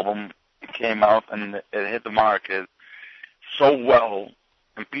Kumsitz album came out and it hit the market so well,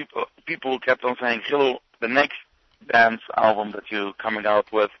 and people kept on saying, Chilu, the next dance album that you're coming out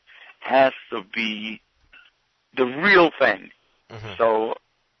with has to be the real thing. Mm-hmm. So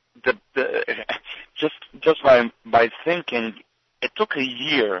just by thinking, it took a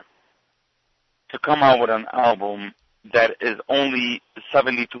year to come out with an album that is only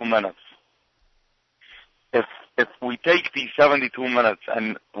 72 minutes. If we take these 72 minutes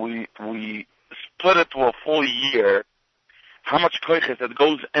and we split it to a full year, how much koiches that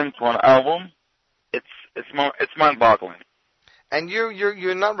goes into an album, it's mind-boggling. And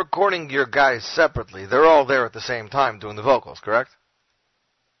you're not recording your guys separately. They're all there at the same time doing the vocals, correct?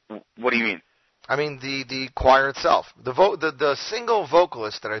 What do you mean? I mean the choir itself. The single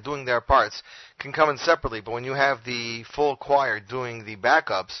vocalists that are doing their parts can come in separately, but when you have the full choir doing the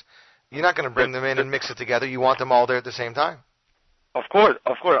backups, you're not going to bring them in and mix it together. You want them all there at the same time. Of course.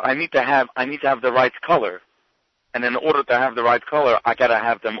 I need to have the right color, and in order to have the right color, I got to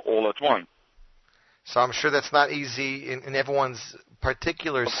have them all at once. So I'm sure that's not easy in everyone's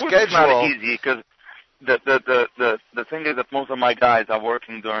particular schedule. It's not easy because the thing is that most of my guys are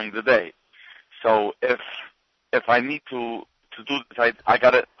working during the day. So if I need to do this, I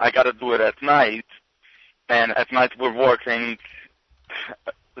gotta do it at night, and at night we're working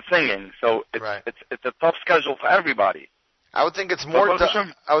singing. So it's a tough schedule for everybody. I would think it's more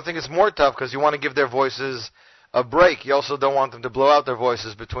tough. I would think it's more tough because you want to give their voices a break. You also don't want them to blow out their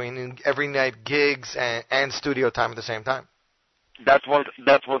voices between every night gigs and studio time at the same time. That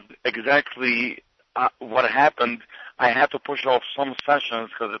was exactly what happened. I had to push off some sessions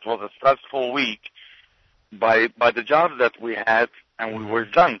because it was a stressful week by the jobs that we had, and we were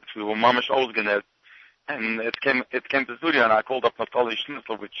junked. We were mamish ozganet, and it came to the studio, and I called up Naftali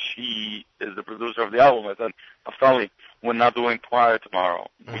Schnitzler, which he is the producer of the album. I said, Naftali, we're not doing choir tomorrow.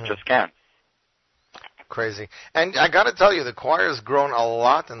 We just can't. Crazy. And I got to tell you, the choir has grown a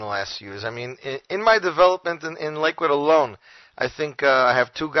lot in the last few years. I mean, in my development in Lakewood alone, I think I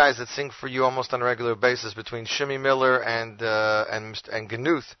have two guys that sing for you almost on a regular basis between Shimmy Miller and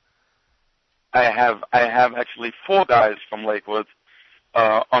Gnuth. I have actually four guys from Lakewood.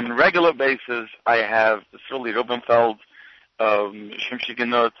 On a regular basis, I have Sully Rubenfeld, Shimshi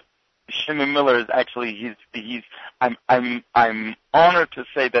Gnuth. Shimmy Miller is actually I'm honored to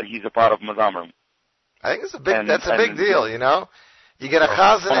say that he's a part of Mezamrim. I think that's a big deal, you know. You get a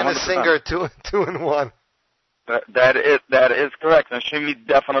chazan and a singer, two in one. That is correct, and Shimi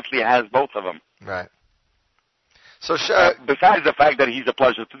definitely has both of them. Right. So, besides the fact that he's a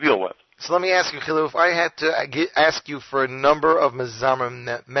pleasure to deal with. So let me ask you, Chilu, if I had to ask you for a number of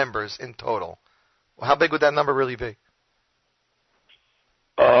Mezamrim members in total, how big would that number really be?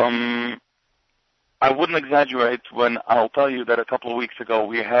 I wouldn't exaggerate when I'll tell you that a couple of weeks ago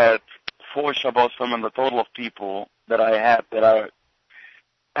we had 4 Shabbosim, and the total of people that I had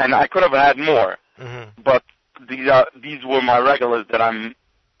and I could have had more, but these were my regulars that I'm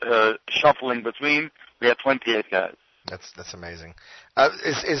shuffling between. We had 28 guys. That's amazing.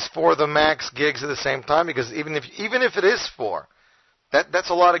 Is 4 the max gigs at the same time? Because even if it is 4, that's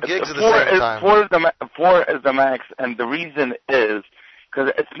a lot of gigs at the same time. 4 is the max, and the reason is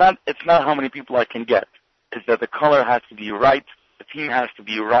because it's not how many people I can get. It's that the color has to be right, the team has to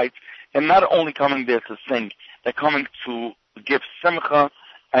be right, and not only coming there to sing, they're coming to give simcha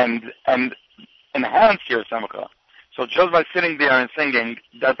and enhance your simcha. So just by sitting there and singing,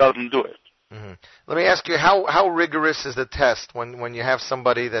 that doesn't do it. Mm-hmm. Let me ask you, how rigorous is the test when you have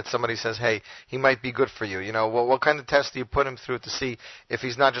somebody says, hey, he might be good for you? You know, what kind of test do you put him through to see if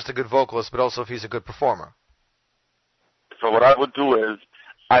he's not just a good vocalist, but also if he's a good performer? So what I would do is,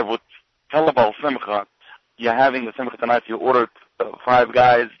 I would tell about Simcha. You're having the Simcha tonight, you ordered 5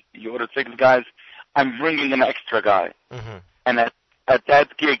 guys, you ordered 6 guys, I'm bringing an extra guy. Mm-hmm. And at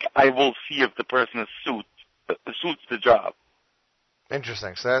that gig, I will see if the person suits the job.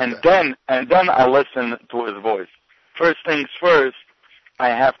 Interesting. So and then I listen to his voice. First things first, I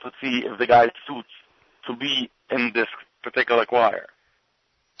have to see if the guy suits to be in this particular choir.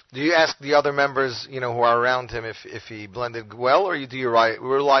 Do you ask the other members, who are around him, if he blended well, or do you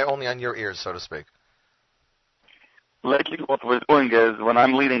rely only on your ears, so to speak? Lately, what we're doing is when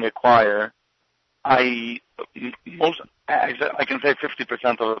I'm leading a choir, I can say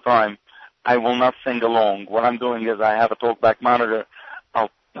 50% of the time, I will not sing along. What I'm doing is I have a talkback monitor.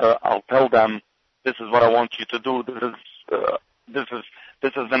 I'll tell them, this is what I want you to do. This is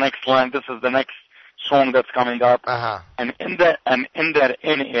the next line. This is the next song that's coming up. And in that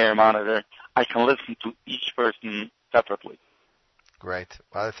in-ear monitor, I can listen to each person separately. Great.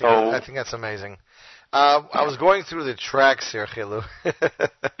 Well, I think that's amazing. I was going through the tracks here, Chilu.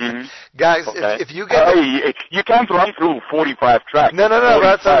 Mm-hmm. Guys, okay. if you get you can't run through 45 tracks. No.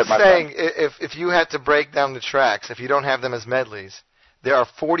 That's what I'm saying. If you had to break down the tracks, if you don't have them as medleys, there are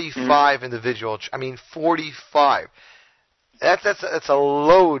 45 individual. 45. That's a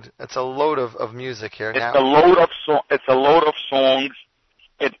load. That's a load of music here. It's a load of songs.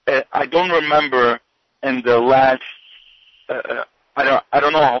 I don't remember in the last. I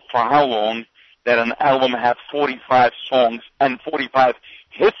don't know for how long that an album had 45 songs and 45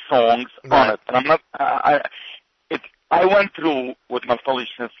 hit songs on it. And I'm not. I went through with Naftali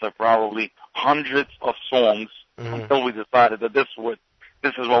Schnitzler probably hundreds of songs until we decided that this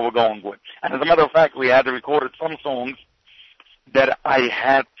is what we're going with. And as a matter of fact, we had recorded some songs that I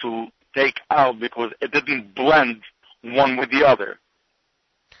had to take out because it didn't blend one with the other.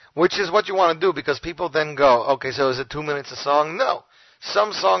 Which is what you want to do, because people then go, okay, so is it 2 minutes a song? No.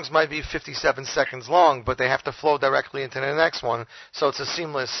 Some songs might be 57 seconds long, but they have to flow directly into the next one, so it's a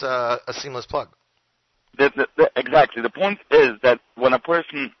seamless plug. Exactly. The point is that when a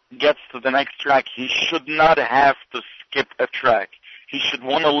person gets to the next track, he should not have to skip a track. He should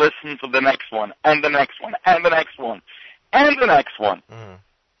want to listen to the next one, and the next one, and the next one, and the next one. Mm.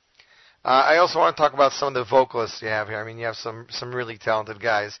 I also want to talk about some of the vocalists you have here. I mean, you have some really talented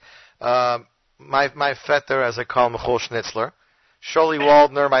guys. My fetter, as I call him, Michal Schnitzler. Sholi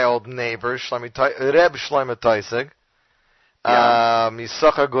Waldner, my old neighbor, Reb Shlomo Teisig.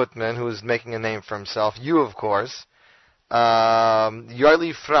 Yisachar Gutman, who's making a name for himself. You, of course.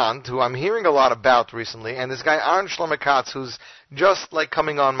 Yoeli Frant, who I'm hearing a lot about recently. And this guy, Aaron Shlomo Katz, who's just like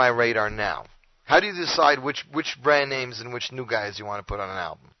coming on my radar now. How do you decide which brand names and which new guys you want to put on an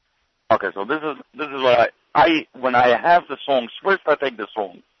album? Okay, so this is what I when I have the songs, first I take the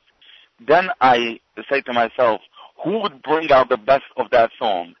song. Then I say to myself, who would bring out the best of that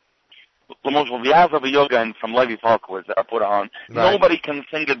song? V'yazav Yogan from Levi Falkowitz that I put on. Right. Nobody can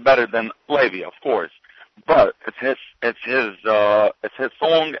sing it better than Levi, of course. But it's his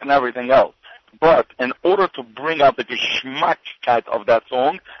song and everything else. But in order to bring out the geschmackkeit of that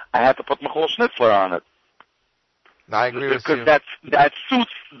song, I had to put Michal Schnitzler on it. I agree with you. Because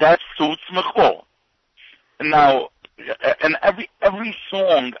that suits Michal. Now, in every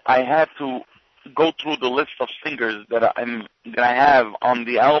song, I had to go through the list of singers that I have on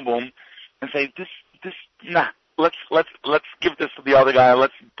the album and say, let's give this to the other guy.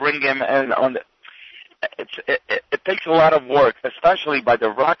 Let's bring him in on it takes a lot of work, especially by the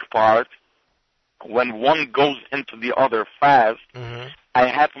rock part. when one goes into the other fast, I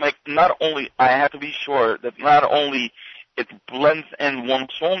had to be sure that not only it blends in one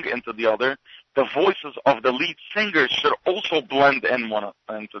song into the other, the voices of the lead singer should also blend in one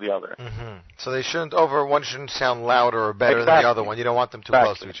into the other. So one shouldn't sound louder or better than the other one. You don't want them too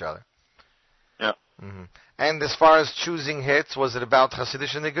close to each other. Yeah. And as far as choosing hits, was it about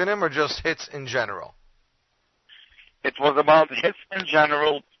Hasidic Nigunim or just hits in general? It was about hits in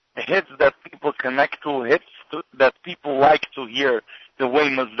general, hits that people connect to, that people like to hear, the way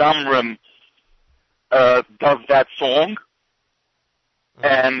Mezamrim does that song,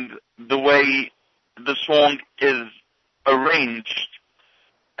 and the way the song is arranged,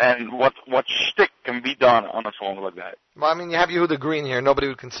 and what shtick can be done on a song like that. Well, I mean, you have Yehuda Green here. Nobody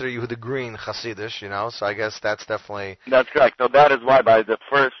would consider Yehuda Green Hasidic, so I guess that's definitely... That's correct. So that is why by the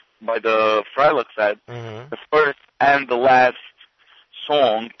Freilich said, the first and the last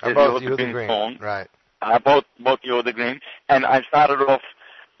song is both Yehuda Green song. Right. Both Yehuda Green. And I started off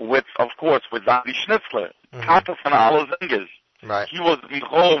with Zandi Schnitzler, Kata von alle Singers. Right.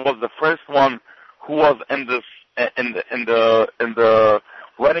 Michal was the first one who was in the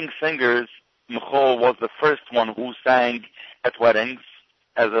wedding singers. Michal was the first one who sang at weddings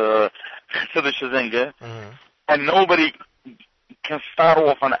as a Hasidic singer, and nobody can start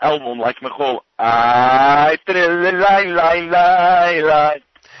off an album like Michal. It's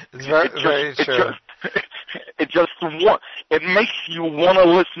very true. It makes you want to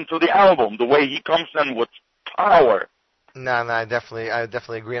listen to the album, the way he comes in with power. No, I definitely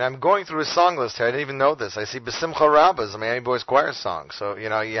agree. And I'm going through his song list here. I didn't even know this. I see Besimcha Rabbas, Miami Boys Choir song. So, you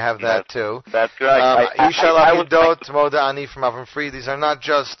have that too. That's right. Isha Lahidot, Moda Ani from Avram Free. These are not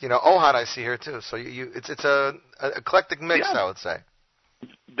just, Ohad I see here too. So it's a eclectic mix, I would say.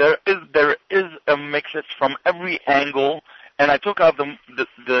 There is a mix. It's from every angle. And I took out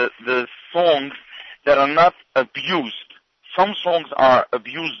the songs that are not abused. Some songs are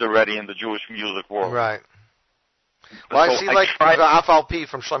abused already in the Jewish music world. Right. Well, I see the Afal P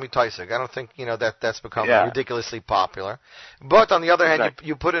from Shlomi Toisig. I don't think, that's become ridiculously popular. But on the other hand,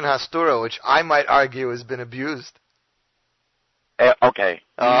 you put in Hastura, which I might argue has been abused. Okay.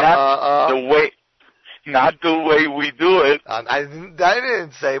 Not the way we do it. I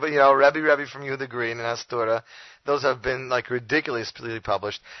didn't say, but, Rebbe from Yehuda Green and Hastura, those have been, ridiculously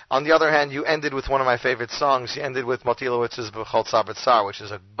published. On the other hand, you ended with one of my favorite songs. You ended with Motilowitz's B'chol Tzar B'tzar, which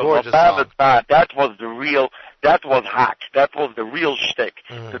is a gorgeous song. That was hack. That was the real shtick.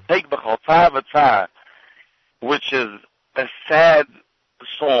 To take B'chol Tzar B'tzar, which is a sad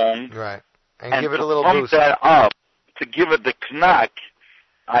song, right, and give it a little boost. That up, to give it the knack,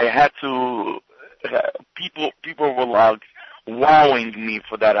 I had to... people were wowing me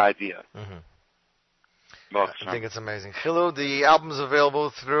for that idea. I think it's amazing. Chilu, the album's available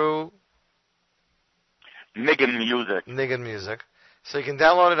through Nigun Music. Nigun Music. So you can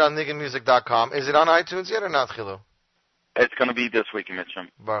download it on nigunmusic.com. Is it on iTunes yet or not, Chilu? It's going to be this week, Mitchum.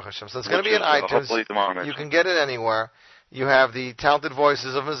 Baruch Hashem. So it's going to be on iTunes. Hopefully tomorrow, Mitchum. You can get it anywhere. You have the talented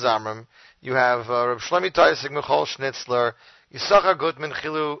voices of Mezamrim. You have Reb Shlomi Toisig, Michal Schnitzler, Yisachar Gutman,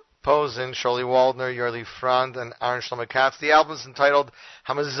 Chilu Posen, Shirley Waldner, Yerli Frand, and Aaron Shlomo Katz. The album is entitled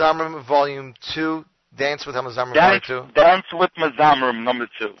Hamazamrim Volume 2, Dance with Hamazamrim Volume 2. Dance with Mezamrim number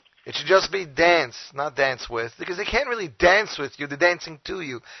 2. It should just be dance, not dance with, because they can't really dance with you, they're dancing to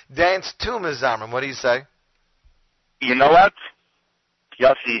you. Dance to Mezamrim. What do you say? You know what?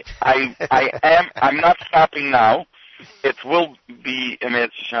 Yossi, I'm not stopping now. It will be,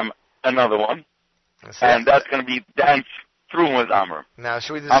 another one. And that's going to be dance through Mezamrim. Now,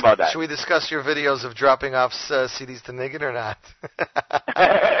 should we How about that? Should we discuss your videos of dropping off CDs to Nigun or not?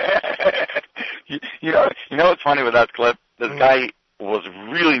 you know what's funny with that clip? This guy was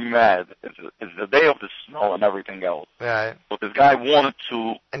really mad. It's the day of the snow and everything else. Right. But this guy wanted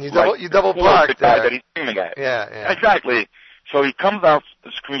to... And you double parked the guy there. that he's screaming at. Yeah. Exactly. So he comes out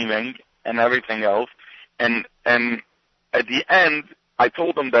screaming and everything else, and at the end, I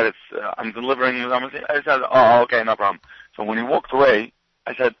told him that I'm delivering his arm. I said, oh, okay, no problem. So when he walked away,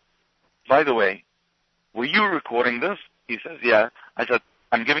 I said, by the way, were you recording this? He says, yeah. I said,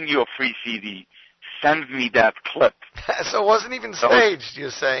 I'm giving you a free CD. Send me that clip. So it wasn't even staged, you're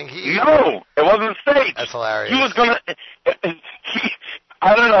saying? No, it wasn't staged. That's hilarious. He was going to...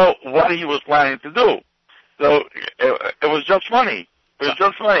 I don't know what he was planning to do. So it was just funny. It was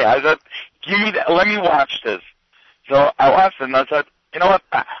just funny. I said, give me that. Let me watch this. So I watched it and I said, you know what?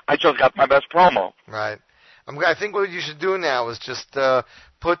 I just got my best promo. Right. I think what you should do now is just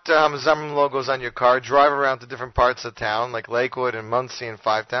put Mezamrim logos on your car, drive around to different parts of town, like Lakewood and Muncie and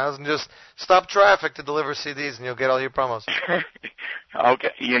 5000, just stop traffic to deliver CDs, and you'll get all your promos.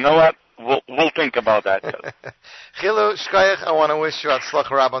 Okay. You know what? we'll think about that. Chilu, Shkoyach, I want to wish you Hatzlach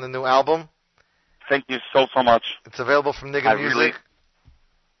Rab on the new album. Thank you so much. It's available from Nigga Music.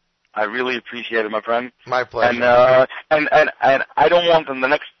 I really appreciate it, my friend. My pleasure. And I don't want in the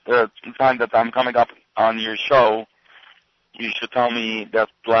next time that I'm coming up on your show, you should tell me that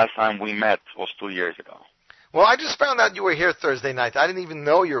the last time we met was 2 years ago. Well, I just found out you were here Thursday night. I didn't even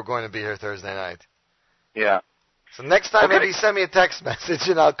know you were going to be here Thursday night. Yeah. So next time, maybe send me a text message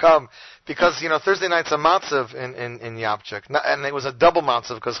and I'll come. Because, Thursday night's a matzav in Yapchik. And it was a double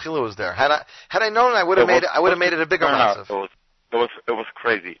matzav because Chilu was there. Had I known, I would have made it a bigger matzav. It was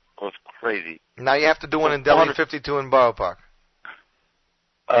crazy. It was crazy. Now you have to do one in Delhi 52 in Borough Park.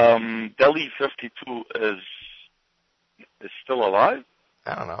 Delhi 52 is still alive?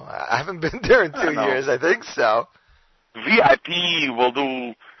 I don't know. I haven't been there in 2 years. I think so. VIP we'll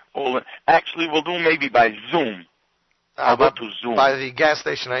do maybe by Zoom. I'll go to Zoom. By the gas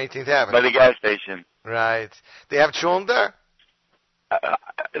station on 18th Avenue. By the gas station. Right. They have Chulm there?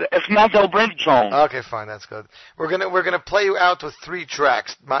 If not, they'll bring Chulm. Okay, fine. That's good. We're gonna play you out with 3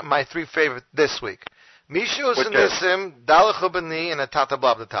 tracks. My 3 favorite this week. Mishus and Nissim, Dalach Ubani, and a Tata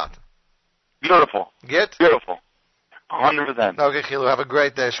Blab the Tata. Beautiful. Get? Beautiful. 100%. Okay, Chilu. Have a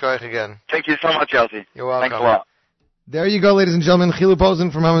great day. Shkoyach again. Thank you so much, Chelsea. You're welcome. Thanks a lot. There you go, ladies and gentlemen. Chilu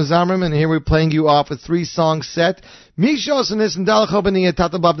Posen from Mezamrim, and here we're playing you off a 3-song set. Mishos and this and Dalach Ubani,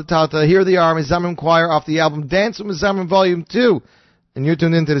 Tata Blab the Tata. Here they are, Mezamrim Choir off the album Dance with Mezamrim Volume 2. And you're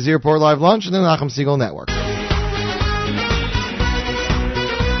tuned into the Zierport Live Lunch and the Nachum Siegel Network.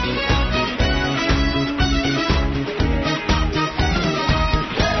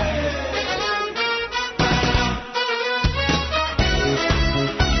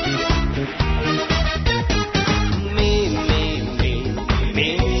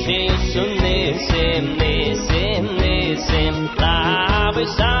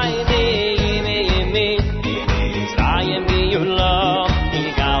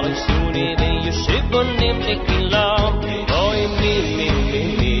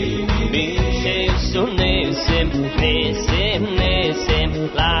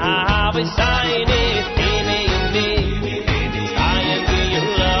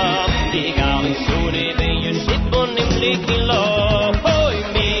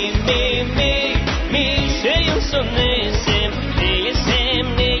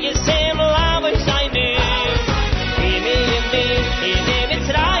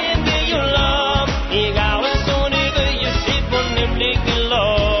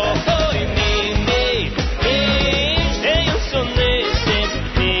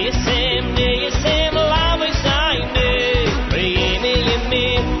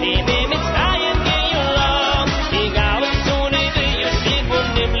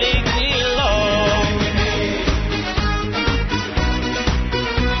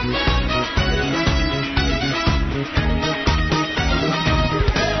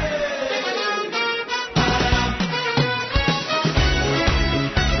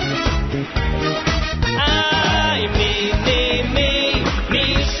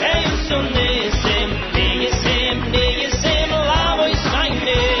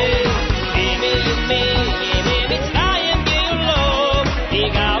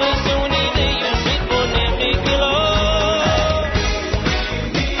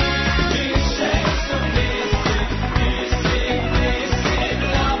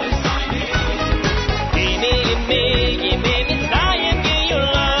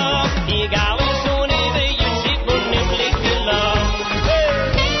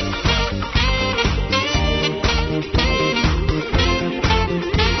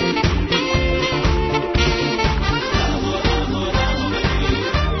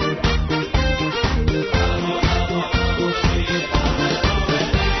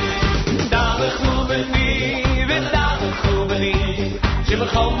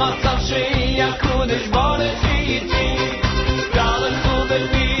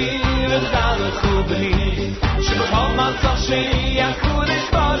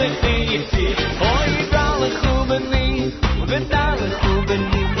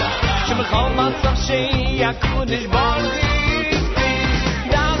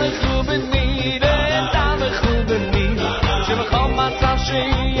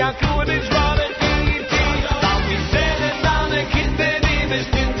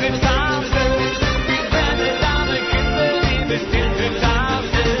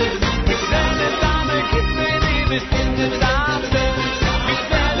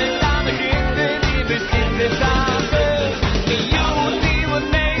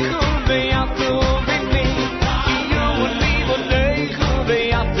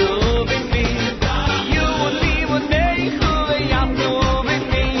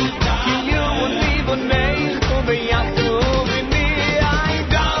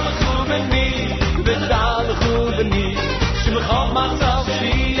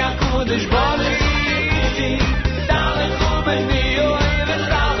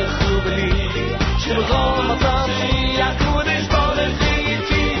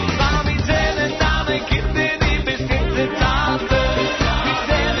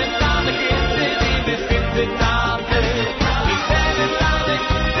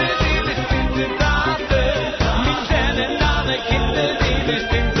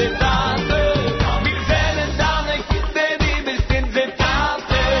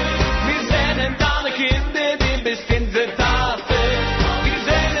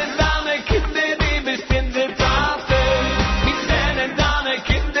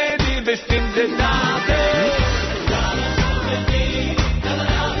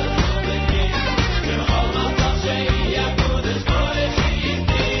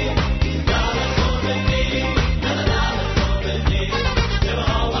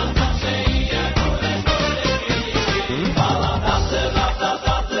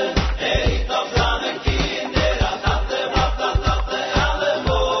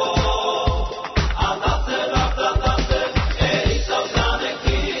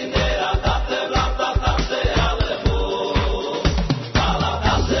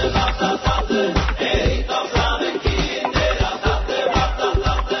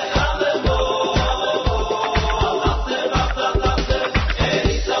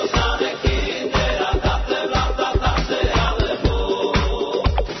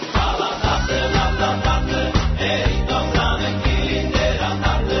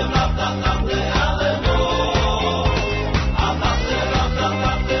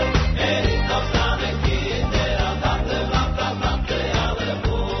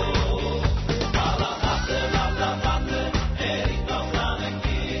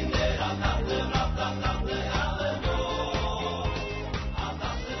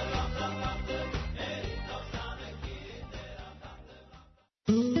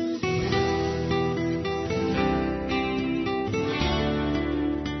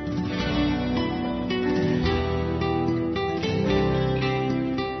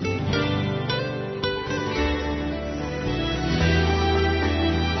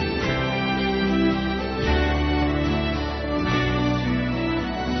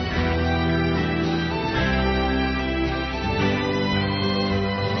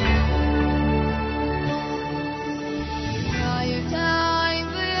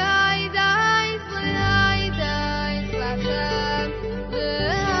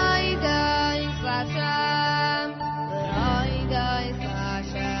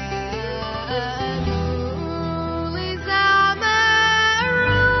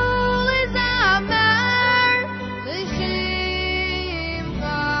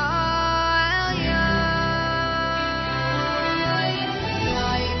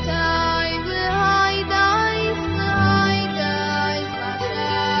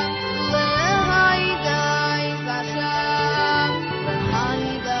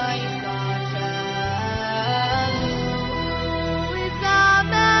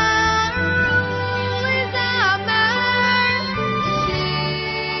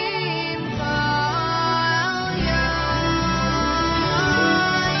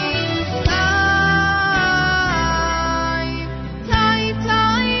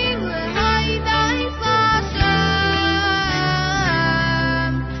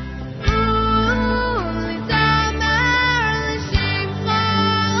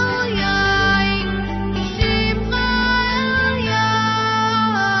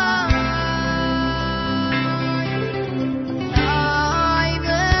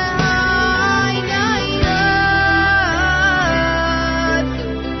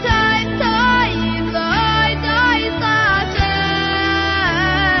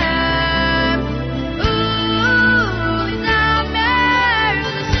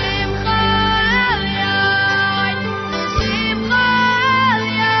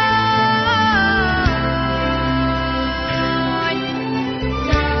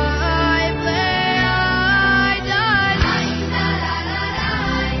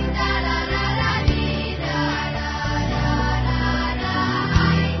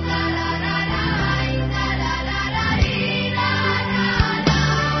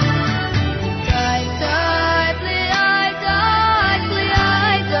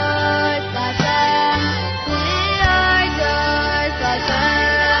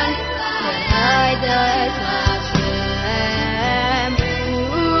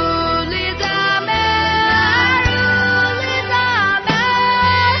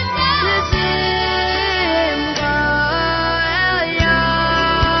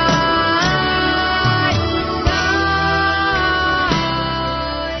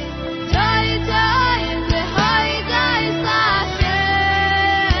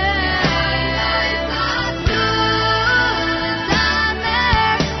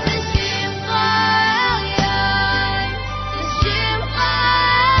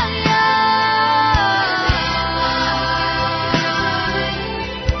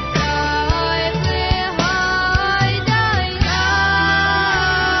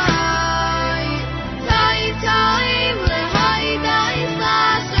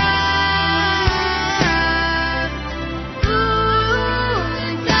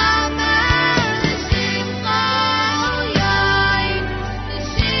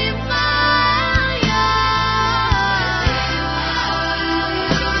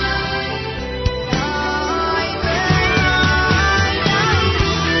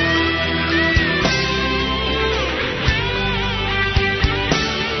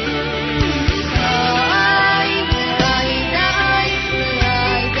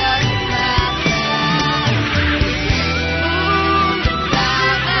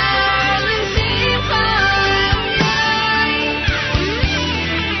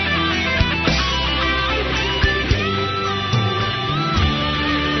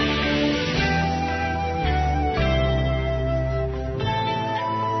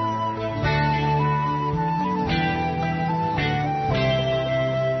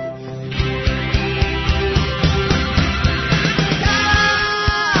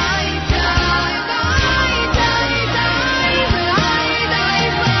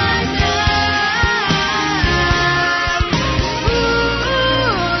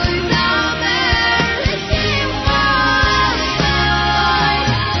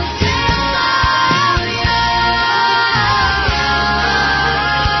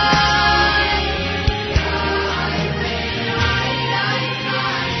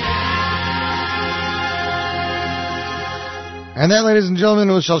 And that, ladies and gentlemen,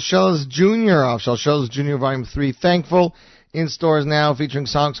 was Shalshelas Jr. off Shalshelas Jr. Volume 3, Thankful, in stores now, featuring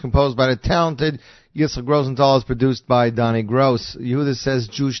songs composed by the talented Yitzhak Rosenthal, is produced by Donnie Gross. Yehuda says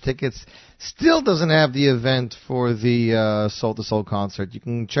Jewish Tickets still doesn't have the event for the Soul to Soul concert. You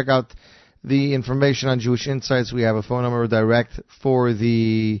can check out the information on Jewish Insights. We have a phone number direct for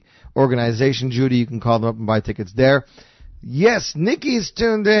the organization, Judy. You can call them up and buy tickets there. Yes, Nikki's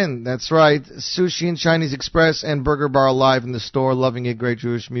tuned in. That's right. Sushi and Chinese Express and Burger Bar live in the store. Loving it. Great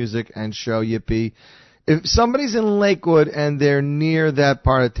Jewish music and show. Yippee. If somebody's in Lakewood and they're near that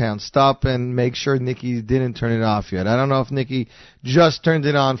part of town, stop and make sure Nikki didn't turn it off yet. I don't know if Nikki just turned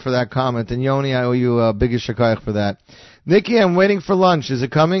it on for that comment. And Yoni, I owe you a biggest shakayach for that. Nikki, I'm waiting for lunch. Is it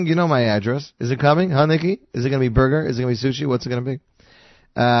coming? You know my address. Is it coming? Huh, Nikki? Is it going to be burger? Is it going to be sushi? What's it going to be?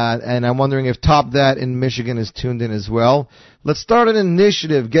 And I'm wondering if Top That in Michigan is tuned in as well. Let's start an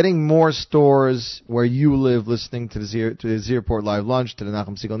initiative, getting more stores where you live listening to the Zierport Live Lunch, to the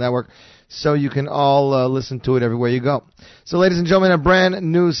Nachum Segal Network, so you can all listen to it everywhere you go. So, ladies and gentlemen, a brand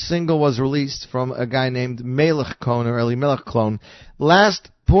new single was released from a guy named Melech Cohn, or Eli Melech Clone. Last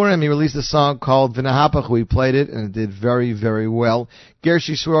Purim, he released a song called V'Nahapach. We played it, and it did very, very well.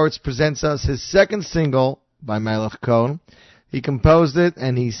 Gershi Schwartz presents us his second single by Melech Cohn. He composed it,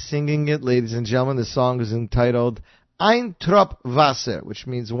 and he's singing it, ladies and gentlemen. The song is entitled Ein Trop Wasser, which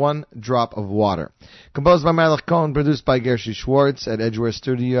means one drop of water. Composed by Melech Cohn, produced by Gershi Schwartz at Edgeware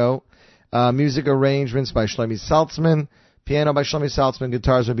Studio. Music arrangements by Shlomi Saltzman. Piano by Shlomi Saltzman.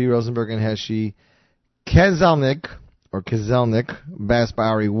 Guitars by B. Rosenberg and Heshi Kezelnik. Bass by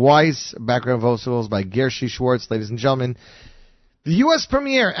Ari Weiss. Background vocals by Gershi Schwartz. Ladies and gentlemen, the U.S.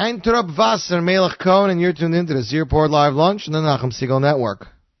 premiere, Ein Trop Wasser, Melech Cohn, and you're tuned into the Zierport Live Lunch on the Nachum Segal Network.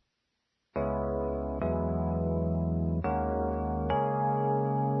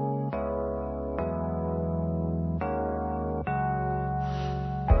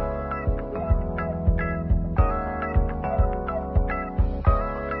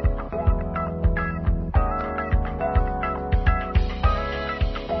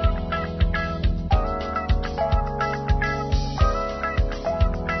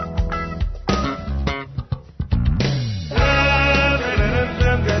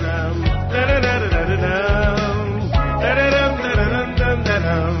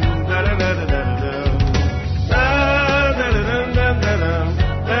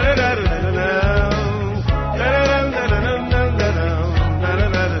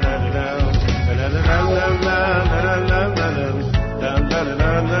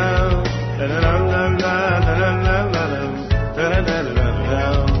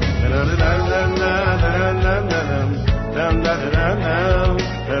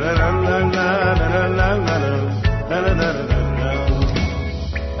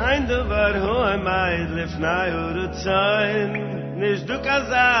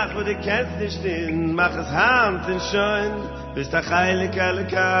 Bist a heilig alle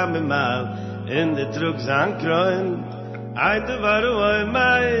kamen mal in de trug zankroin ein de waru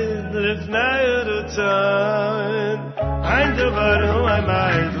mai lif nair tsain ein de waru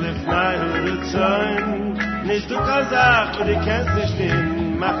mai lif nair tsain nicht du kazach du kennst nicht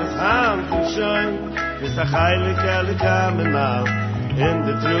den mach es ham schön bist a heilig alle kamen mal in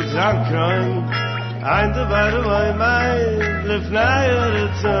de trug zankroin ein de waru mai lif nair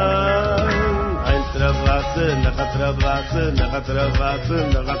tsain Trab Wasser, nach Trab Wasser, nach Trab Wasser,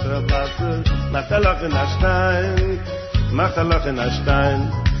 nach Trab Wasser, nach der Loch in der Stein, mach der Loch in der Stein.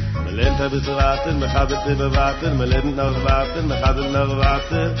 Man lernt ein bisschen warten, man hat es lieber warten, man lernt noch warten, man hat es noch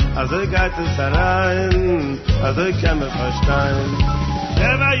warten, also geht es herein, also kann man verstehen.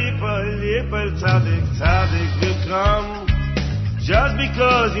 Der war Yippel, Tzadik, willkommen. Just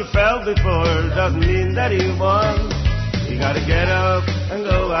because you fell before doesn't mean that you won. You gotta get up and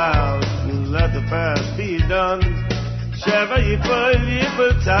go out. Let the past be done. Sheva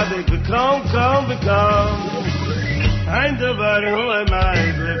Yippel, Tzadik, become. Ein Davar hu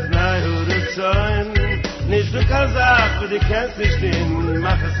amay, lifnai hu ritzoin. Nicht du Kazach, du kennst nicht den,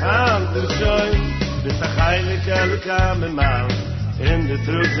 mach es Hand und Schoin. Bist a heilig alle kamen mal, in de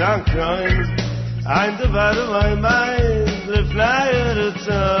Trug zankroin. Ein Davar hu amay, lifnai hu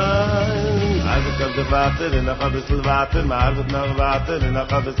ritzoin. Also kommt der Water, und noch ein bisschen Water, mal wird noch Water, und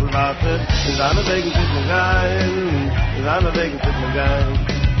noch ein bisschen Water. In seiner Wegen sieht man rein,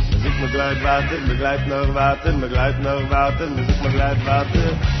 Musik mir gleich Water, mir gleich noch Water, Musik mir gleich Water.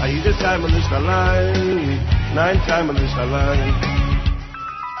 Aber jedes Time und nicht allein, nein, Time und nicht allein.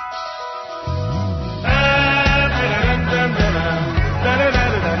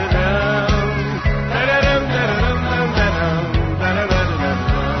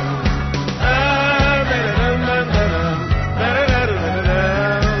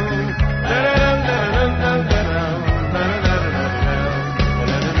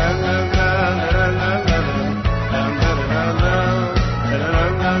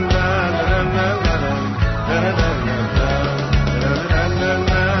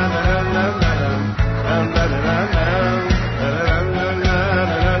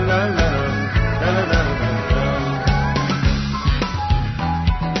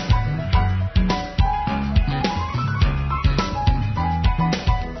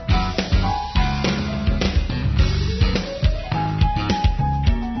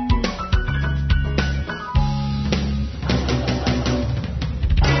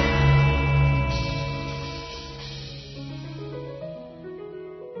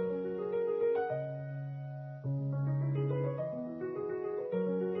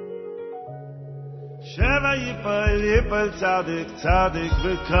 Sheva Yipol Tzadik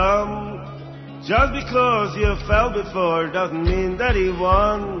become. Just because you fell before doesn't mean that he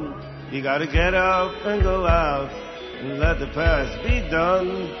won. You gotta get up and go out and let the past be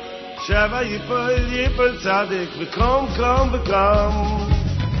done. Sheva Yipol Tzadik become. Sheva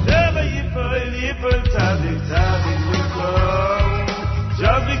Yipol Tzadik become.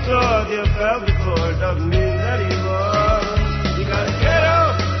 Just because you fell before doesn't mean that he won. You gotta get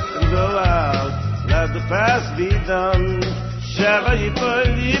up and go out. Let the past be done. Sheva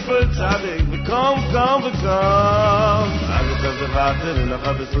Yipol Tzadik become. Alles auf der Warte, noch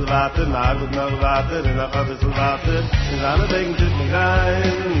ein bisschen Warte, alles noch Warte, noch ein bisschen Warte. In alle Wegen tut mir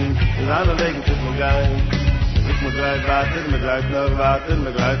rein, in alle Wegen tut mir rein. Ich muss gleich warten, mir gleich noch warten,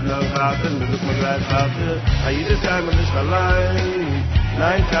 mir gleich noch warten, mir muss mir gleich warten. Jedes kann man nicht allein,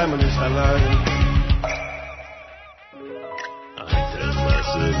 nein, kann man nicht allein.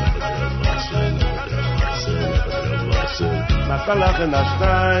 Mach a lach in a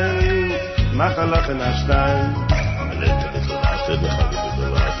stein.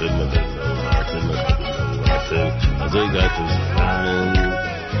 Also ich gehe zu sein,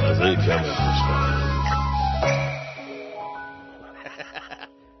 also ich kann mich nicht stein.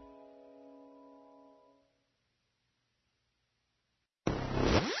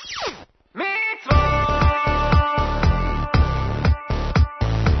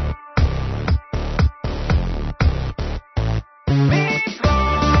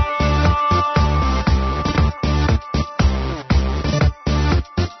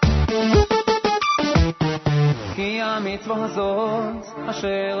 המצווה הזאת,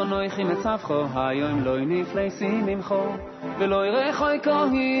 אשר נויכי מצווכו, היום לא נפלסי ממכו, ולא ירחו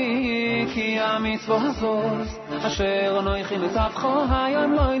יקוהי, כי המצווה הזאת, אשר נויכי מצווכו,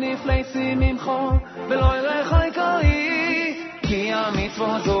 היום לא נפלסי ממכו, ולא ירחו יקוהי, כי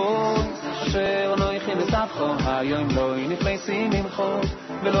המצווה הזאת, אשר נויכי מצווכו, היום לא נפלסי ממכו,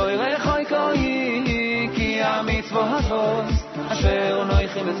 ולא ירחו יקוהי, כי המצווה הזאת, אשר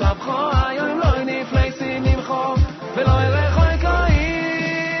נויכי מצווכו, היום לא נפלסי ממכו, ולא ילך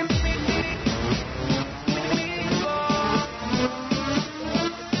יקויים.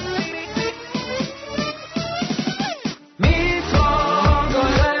 מצווה,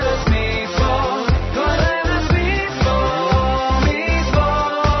 גוירס מצווה, גוירס מצווה, מצווה,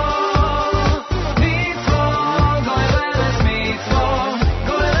 מצווה, גוירס מצווה,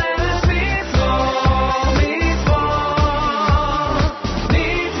 גוירס מצווה, מצווה,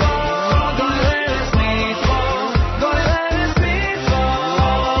 מצווה, גוירס מצווה.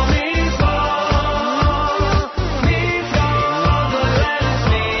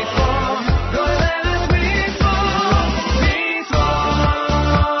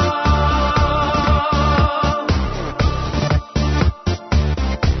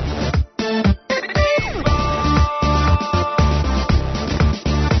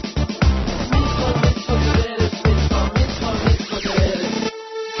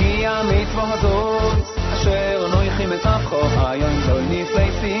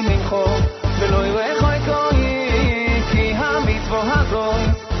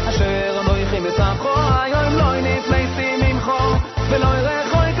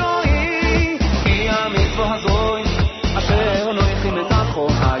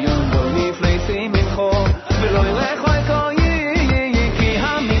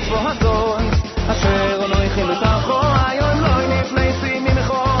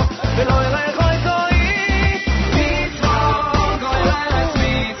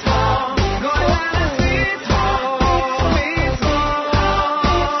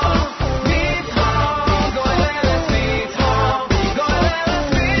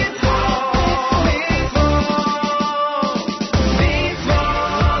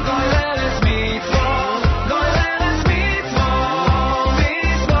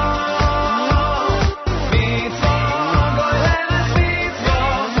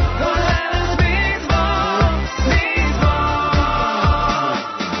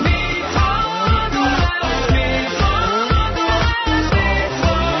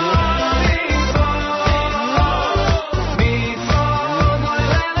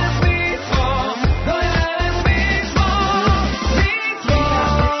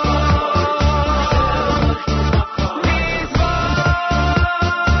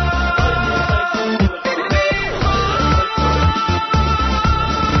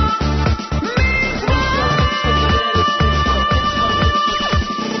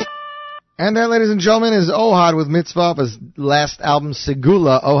 And that, ladies and gentlemen, is Ohad with Mitzvah of his last album,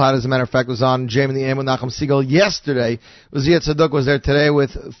 Segula. Ohad, as a matter of fact, was on Jam in the AM with Nachum Segal yesterday. Uziah Tzadok was there today with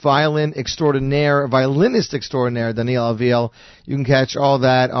violinist extraordinaire Daniel Aviel. You can catch all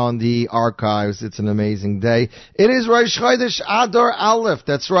that on the archives. It's an amazing day. It is Rosh Chodesh Adar Aleph.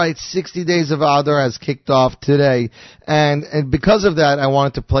 That's right, 60 days of Adar has kicked off today. And because of that, I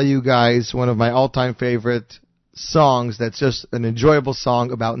wanted to play you guys one of my all-time favorite songs that's just an enjoyable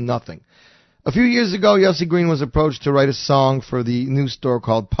song about nothing. A few years ago, Yossi Green was approached to write a song for the new store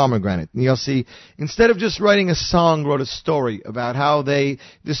called Pomegranate. And Yossi, instead of just writing a song, wrote a story about how the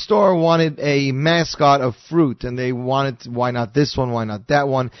store wanted a mascot of fruit, and they wanted, why not this one, why not that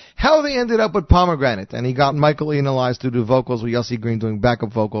one, how they ended up with Pomegranate. And he got Michael Ian Elias to do vocals with Yossi Green doing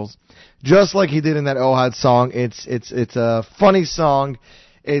backup vocals, just like he did in that Ohad song. It's a funny song.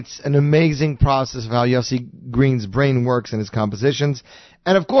 It's an amazing process of how Yossi Green's brain works in his compositions.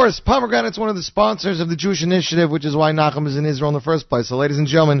 And of course, Pomegranate's one of the sponsors of the Jewish Initiative, which is why Nachum is in Israel in the first place. So ladies and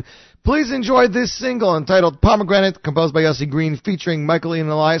gentlemen, please enjoy this single entitled Pomegranate, composed by Yossi Green, featuring Michael Ian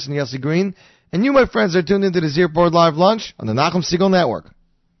Elias and Yossi Green. And you, my friends, are tuned into the Zierport Live Lunch on the Nachum Segal Network.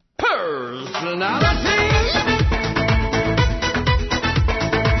 Personality.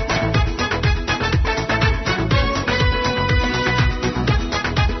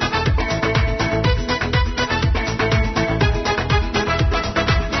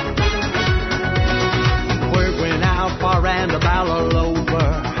 And about all over,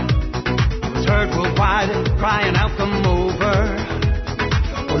 I was heard worldwide crying out, come over.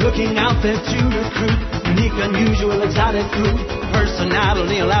 We're looking out there to recruit unique, unusual, exotic food.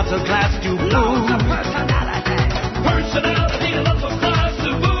 Personality, lots of class to move. Personality, lots of class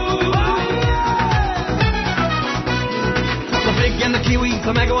to move. The fig and the kiwi,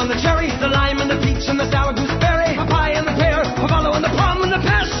 the mango and the cherry, the lime and the peach and the sour gooseberry, papaya and the pear, pomelo and the plum and the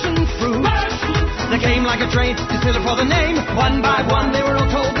passion fruit. They came like a train, considered for the name. One by one, they were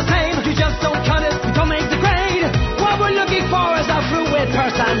all told the same. You just don't cut it, you don't make the grade. What we're looking for is a fruit with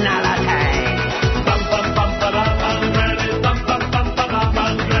personality.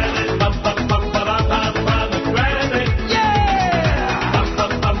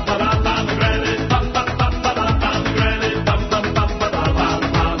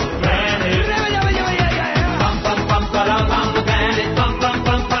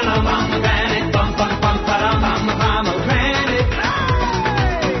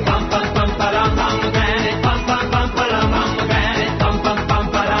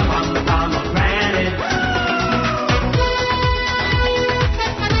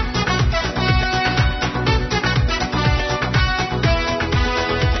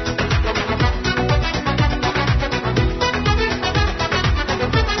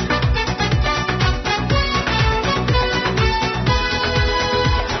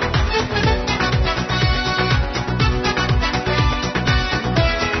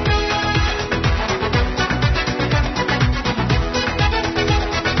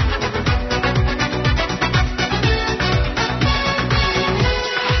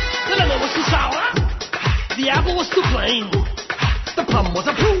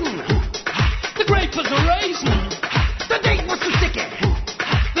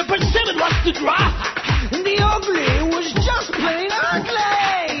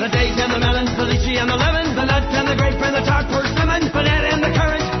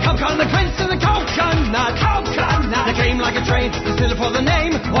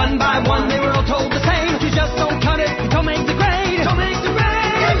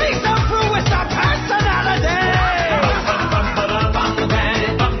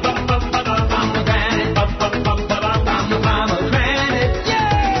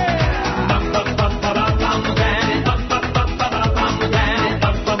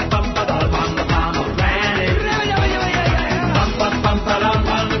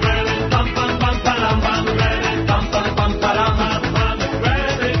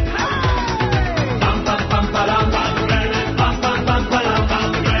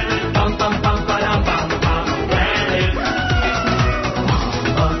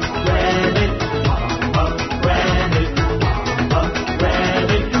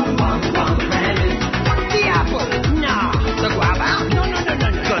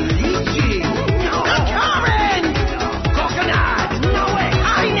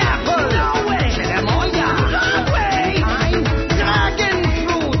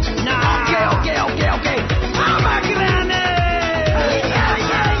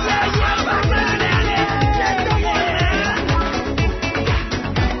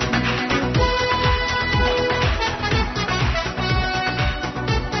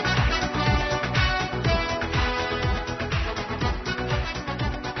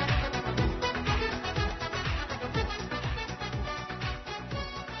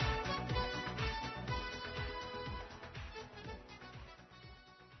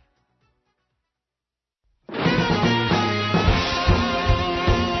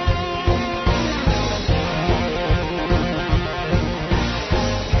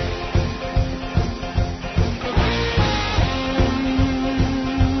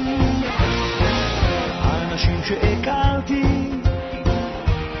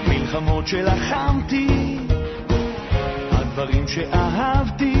 במלחמות שלחמתי, הדברים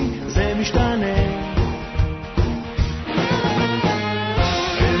שאהבתי זה משתנה.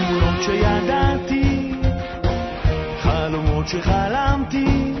 אמונות שידעתי, חלומות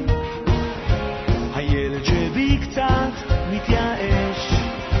שחלמתי, הילד שבי קצת מתייאש.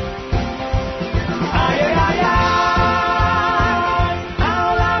 איי איי איי איי,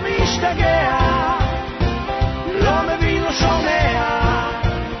 העולם משתגע, לא מבין לא שומע,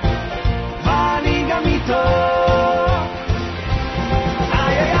 ואני גם איתו.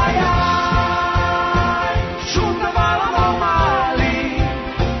 איי איי איי איי, שום דבר לא נורמלי,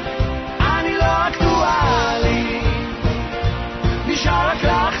 אני לא אקטואלי, נשאר רק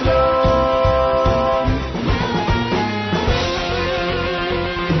לחלום.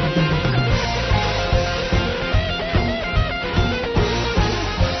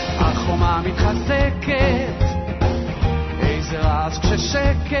 החומה מתחזקת, איזה רעש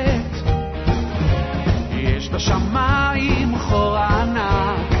כששקט, יש בשמיים חור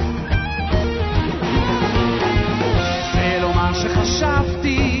ענק. זה לא מה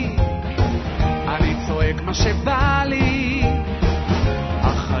שחשבתי, אני צועק מה שבא לי,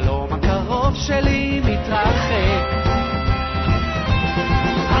 החלום הקרוב שלי מתרחק.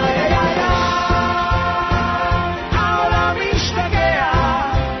 איי איי איי איי, העולם משתגע,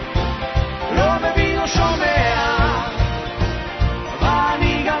 לא מבין לא שומע,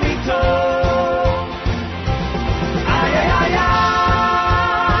 ואני גם איתו. איי איי איי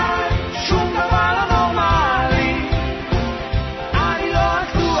איי, שום דבר לא נורמלי, אני לא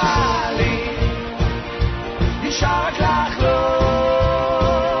אקטואלי, נשאר רק לחלום.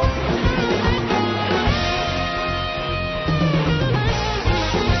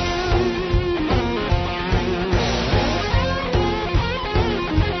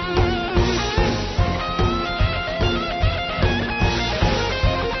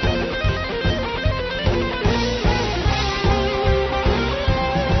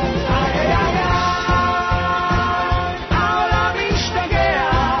 איי איי איי איי, העולם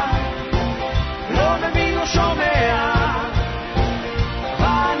משתגע, לא מבין לא שומע,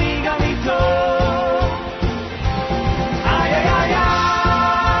 ואני גם איתו. איי איי איי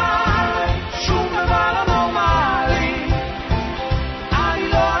איי, שום דבר לא נורמלי, אני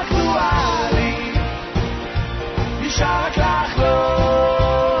לא אקטואלי, נשאר רק לחלום.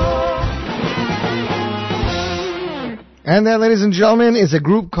 And that, ladies and gentlemen, is a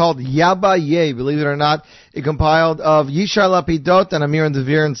group called Yaba Ye. Believe it or not, it compiled of Yishar Lapidot and Amir and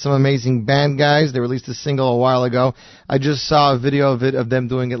Devere and some amazing band guys. They released a single a while ago. I just saw a video of it, of them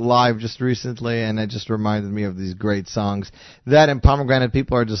doing it live just recently, and it just reminded me of these great songs. That and Pomegranate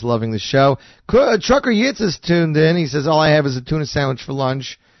people are just loving the show. Trucker Yitz is tuned in. He says, all I have is a tuna sandwich for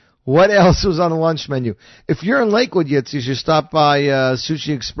lunch. What else was on the lunch menu? If you're in Lakewood, Yitz, you should stop by Sushi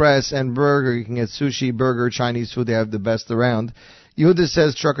Express and Burger. You can get sushi, burger, Chinese food. They have the best around. Yehuda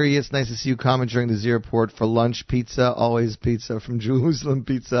says, Trucker Yitz, nice to see you comment during the Z Report for lunch. Pizza, always pizza from Jerusalem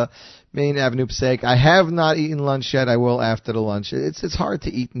Pizza, Main Avenue, Passaic. I have not eaten lunch yet. I will after the lunch. It's hard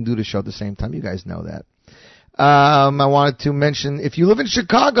to eat and do the show at the same time. You guys know that. I wanted to mention, if you live in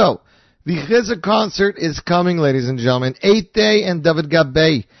Chicago, the Chizuk concert is coming, ladies and gentlemen. 8th Day and David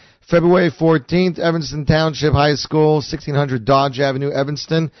Gabay. February 14th, Evanston Township High School, 1600 Dodge Avenue,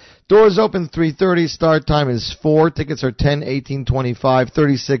 Evanston. Doors open 3:30. Start time is 4. Tickets are 10, 18, 25,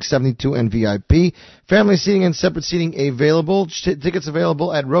 36, 72, and VIP. Family seating and separate seating available. Tickets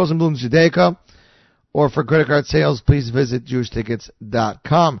available at Rosenblum's Judaica. Or for credit card sales, please visit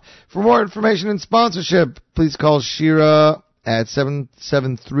JewishTickets.com. For more information and sponsorship, please call Shira at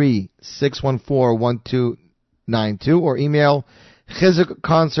 773-614-1292 or email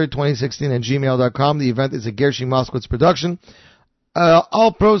chizukconcert2016@gmail.com. The event is a Gershie Moskowitz production.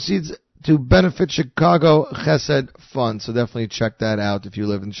 All proceeds to benefit Chicago Chesed Fund. So definitely check that out if you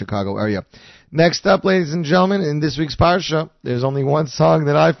live in the Chicago area. Next up, ladies and gentlemen, in this week's Parsha, there's only one song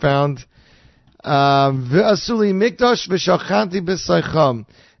that I found. V'asuli mikdash v'shachanti b'saycham.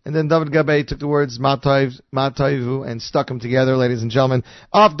 And then David Gabay took the words Matayvu and stuck them together, ladies and gentlemen.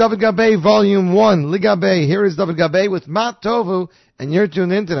 Off David Gabay, Volume 1, Ligabay. Here is David Gabay with Matovu, and you're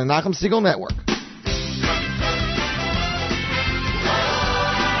tuned in to the Nachum Segal Network.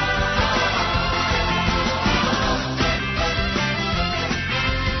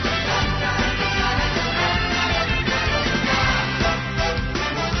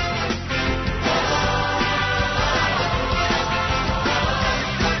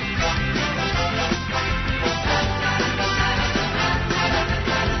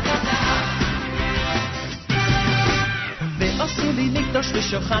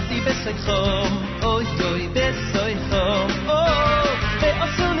 ושוכנתי בסייחום, אוי אוי בסייחום,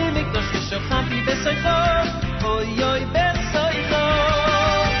 ועשו לי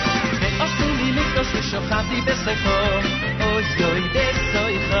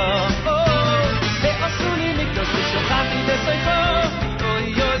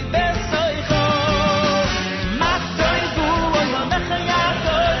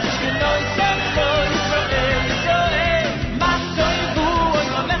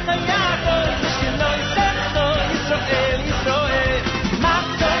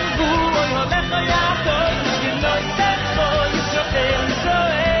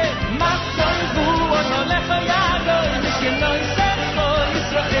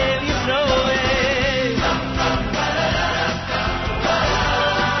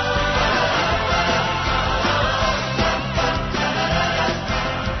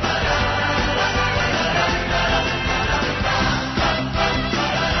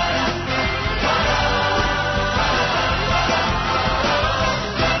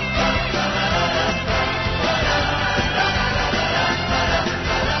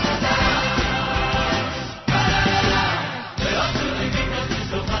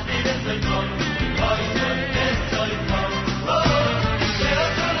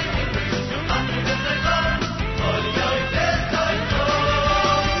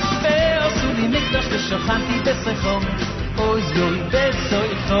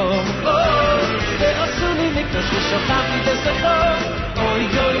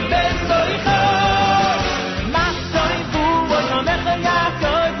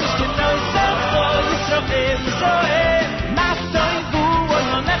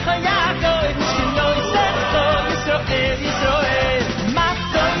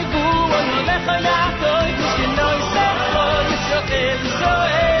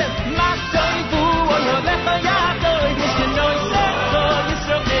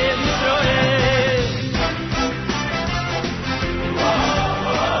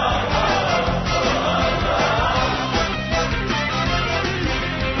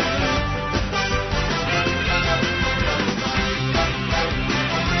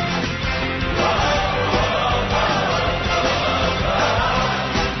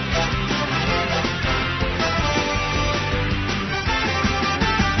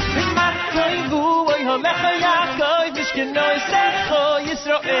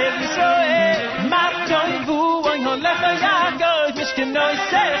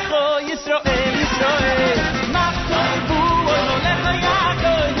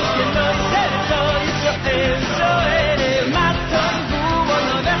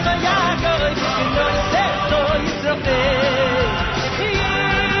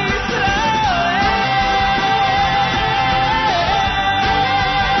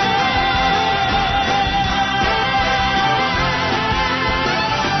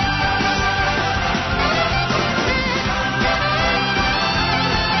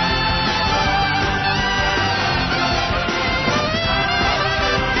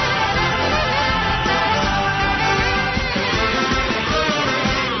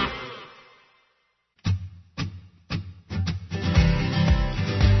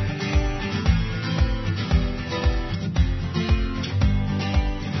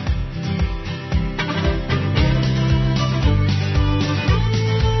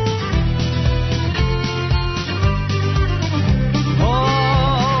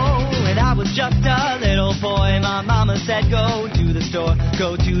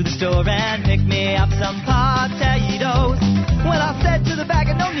Go to the store and pick me up some potatoes. Well, I said to the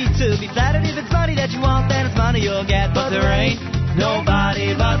bagger, no need to be flattered. If it's money that you want, then it's money you'll get. But there ain't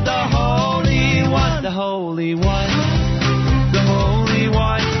nobody but the Holy One. The Holy One. The Holy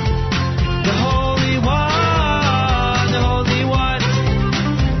One. The Holy One. The Holy One.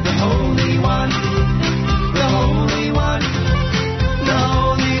 The Holy One. The Holy One. The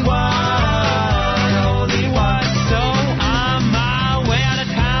Holy One. So I'm my way out of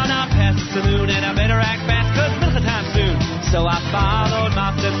town. I'll pass the saloon and I better act fast, 'cause milk time soon. So I followed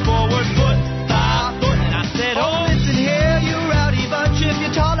my steps forward, foot by foot, and I said, oh, listen here, you rowdy bunch. If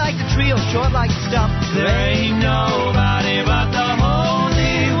you're tall like the tree or short like the stump, there ain't nobody but the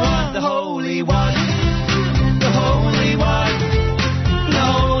Holy One. The Holy One. The Holy One. The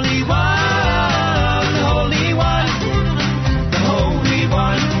Holy One. The Holy One. The Holy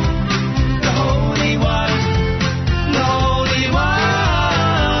One. The Holy One. The Holy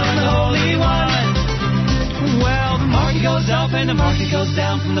One. The Holy One. Well, the market goes up and the market goes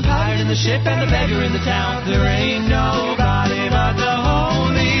down, from the pirate in the ship and the beggar in the town. There ain't nobody but the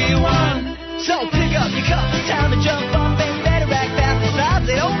Holy One. So pick up your cup, it's time to jump up and better act fast. Besides,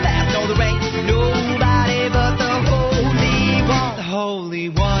 they don't last. No, there ain't nobody but the Holy One. The Holy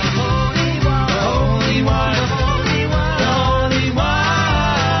One. The Holy One. The Holy One. The Holy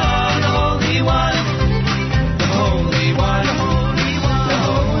One. The Holy One. The Holy One. The Holy One. The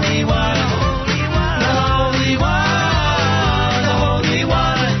Holy One. The Holy One. The Holy One. The Holy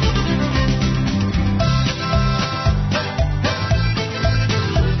One.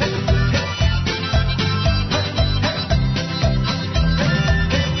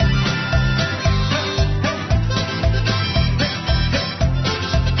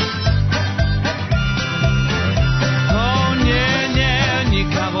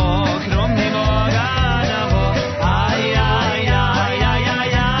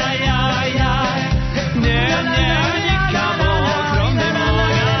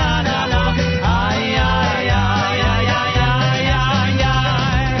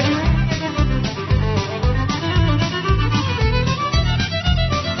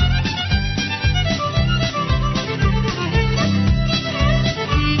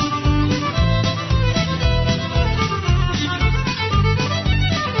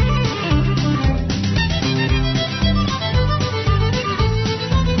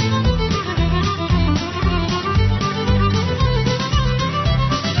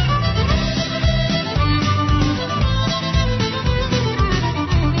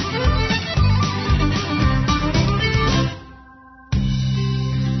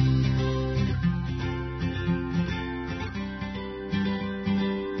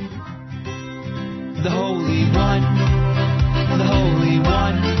 The Holy One, the Holy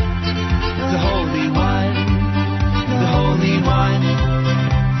One, the Holy One, the Holy One.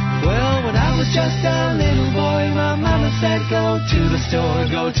 Well, when I was just a little boy, my mama said, go to the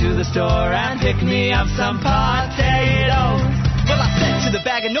store and pick me up some potatoes. Well, I said to the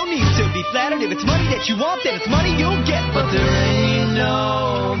bagger, no need to be flattered. If it's money that you want, then it's money you'll get. But there ain't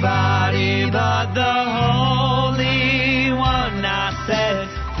nobody but the Holy One. I said,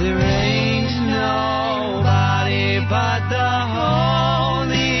 there ain't nobody but the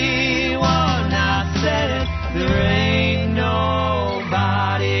Holy One. I said, there ain't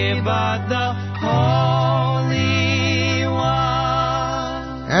nobody but the Holy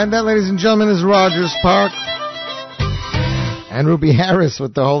One. And that, ladies and gentlemen, is Rogers Park and Ruby Harris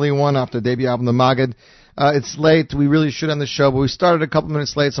with the Holy One off their debut album, The Maggid. It's late. We really should end the show, but we started a couple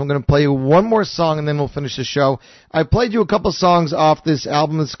minutes late, so I'm going to play you one more song, and then we'll finish the show. I played you a couple songs off this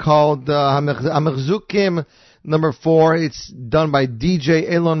album. It's called Hamechzukim number 4. It's done by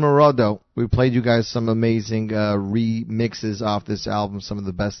DJ Elon Morodo. We played you guys some amazing remixes off this album, some of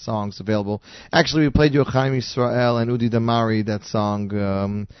the best songs available. Actually, we played you Chaim Yisrael and Udi Damari, that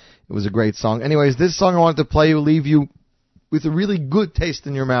song. It was a great song. Anyways, this song I wanted to play will leave you with a really good taste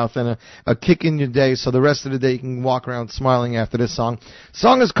in your mouth and a kick in your day, so the rest of the day you can walk around smiling after this song. The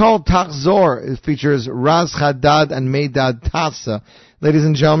song is called Tachzor. It features Raz Haddad and Meidad Tassa. Ladies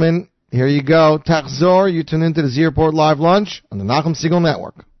and gentlemen, here you go. Tachzor, you tune into the Z Report Live Lunch on the Nachum Segal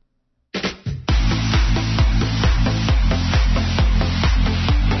Network.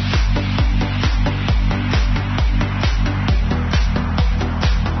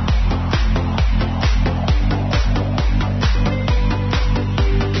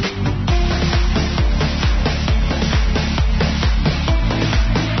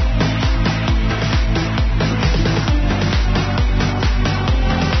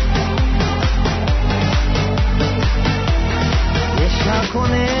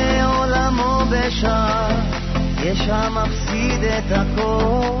 יש המפסיד את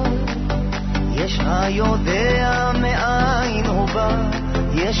הכל, יש היודע מאין הוא בא,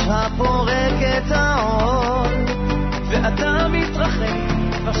 יש הפורק את העול, ואתה מתרחק,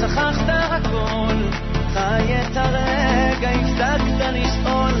 כבר שכחת הכל, חי את הרגע, הפסקת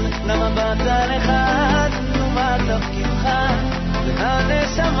לשאול, למה באת לכאן, ומה תפקידך,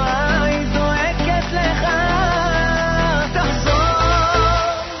 והנשמה היא זועקת לך, תחזור,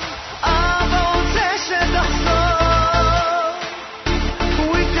 אבא רוצה שתחזור,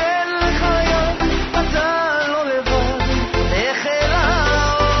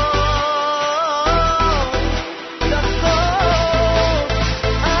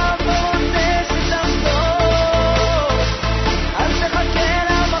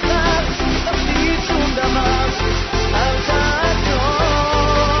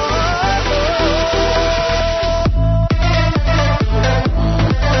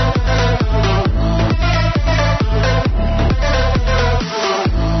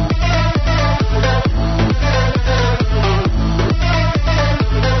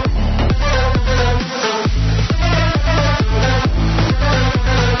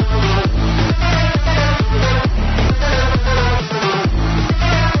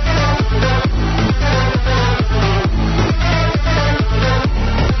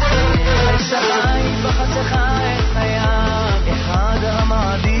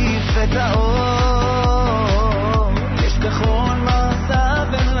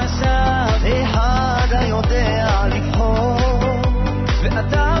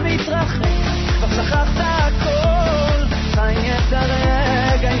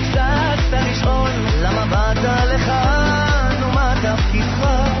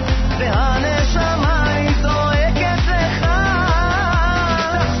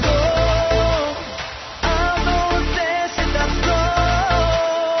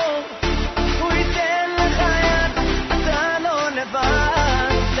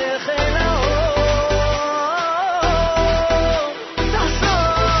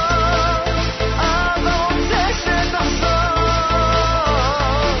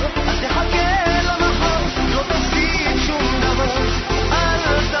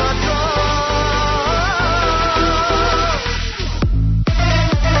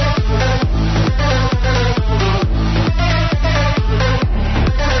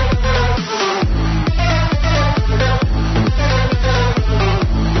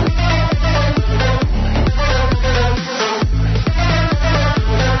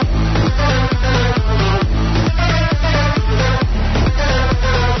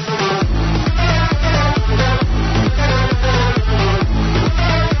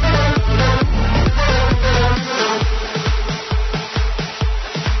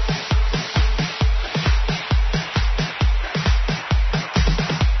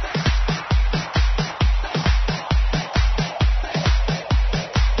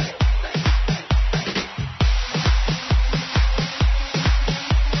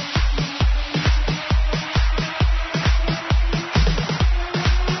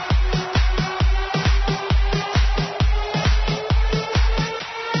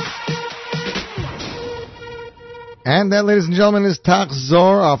 And that, ladies and gentlemen, is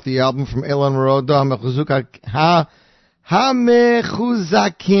Tachzor off the album from Elon Morodo,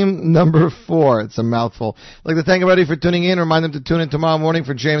 HaMechuzakim number 4. It's a mouthful. I'd like to thank everybody for tuning in. Remind them to tune in tomorrow morning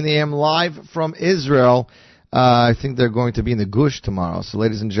for JM in the AM live from Israel. I think they're going to be in the Gush tomorrow. So,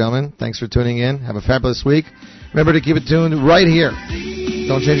 ladies and gentlemen, thanks for tuning in. Have a fabulous week. Remember to keep it tuned right here.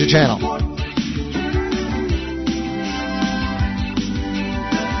 Don't change the channel.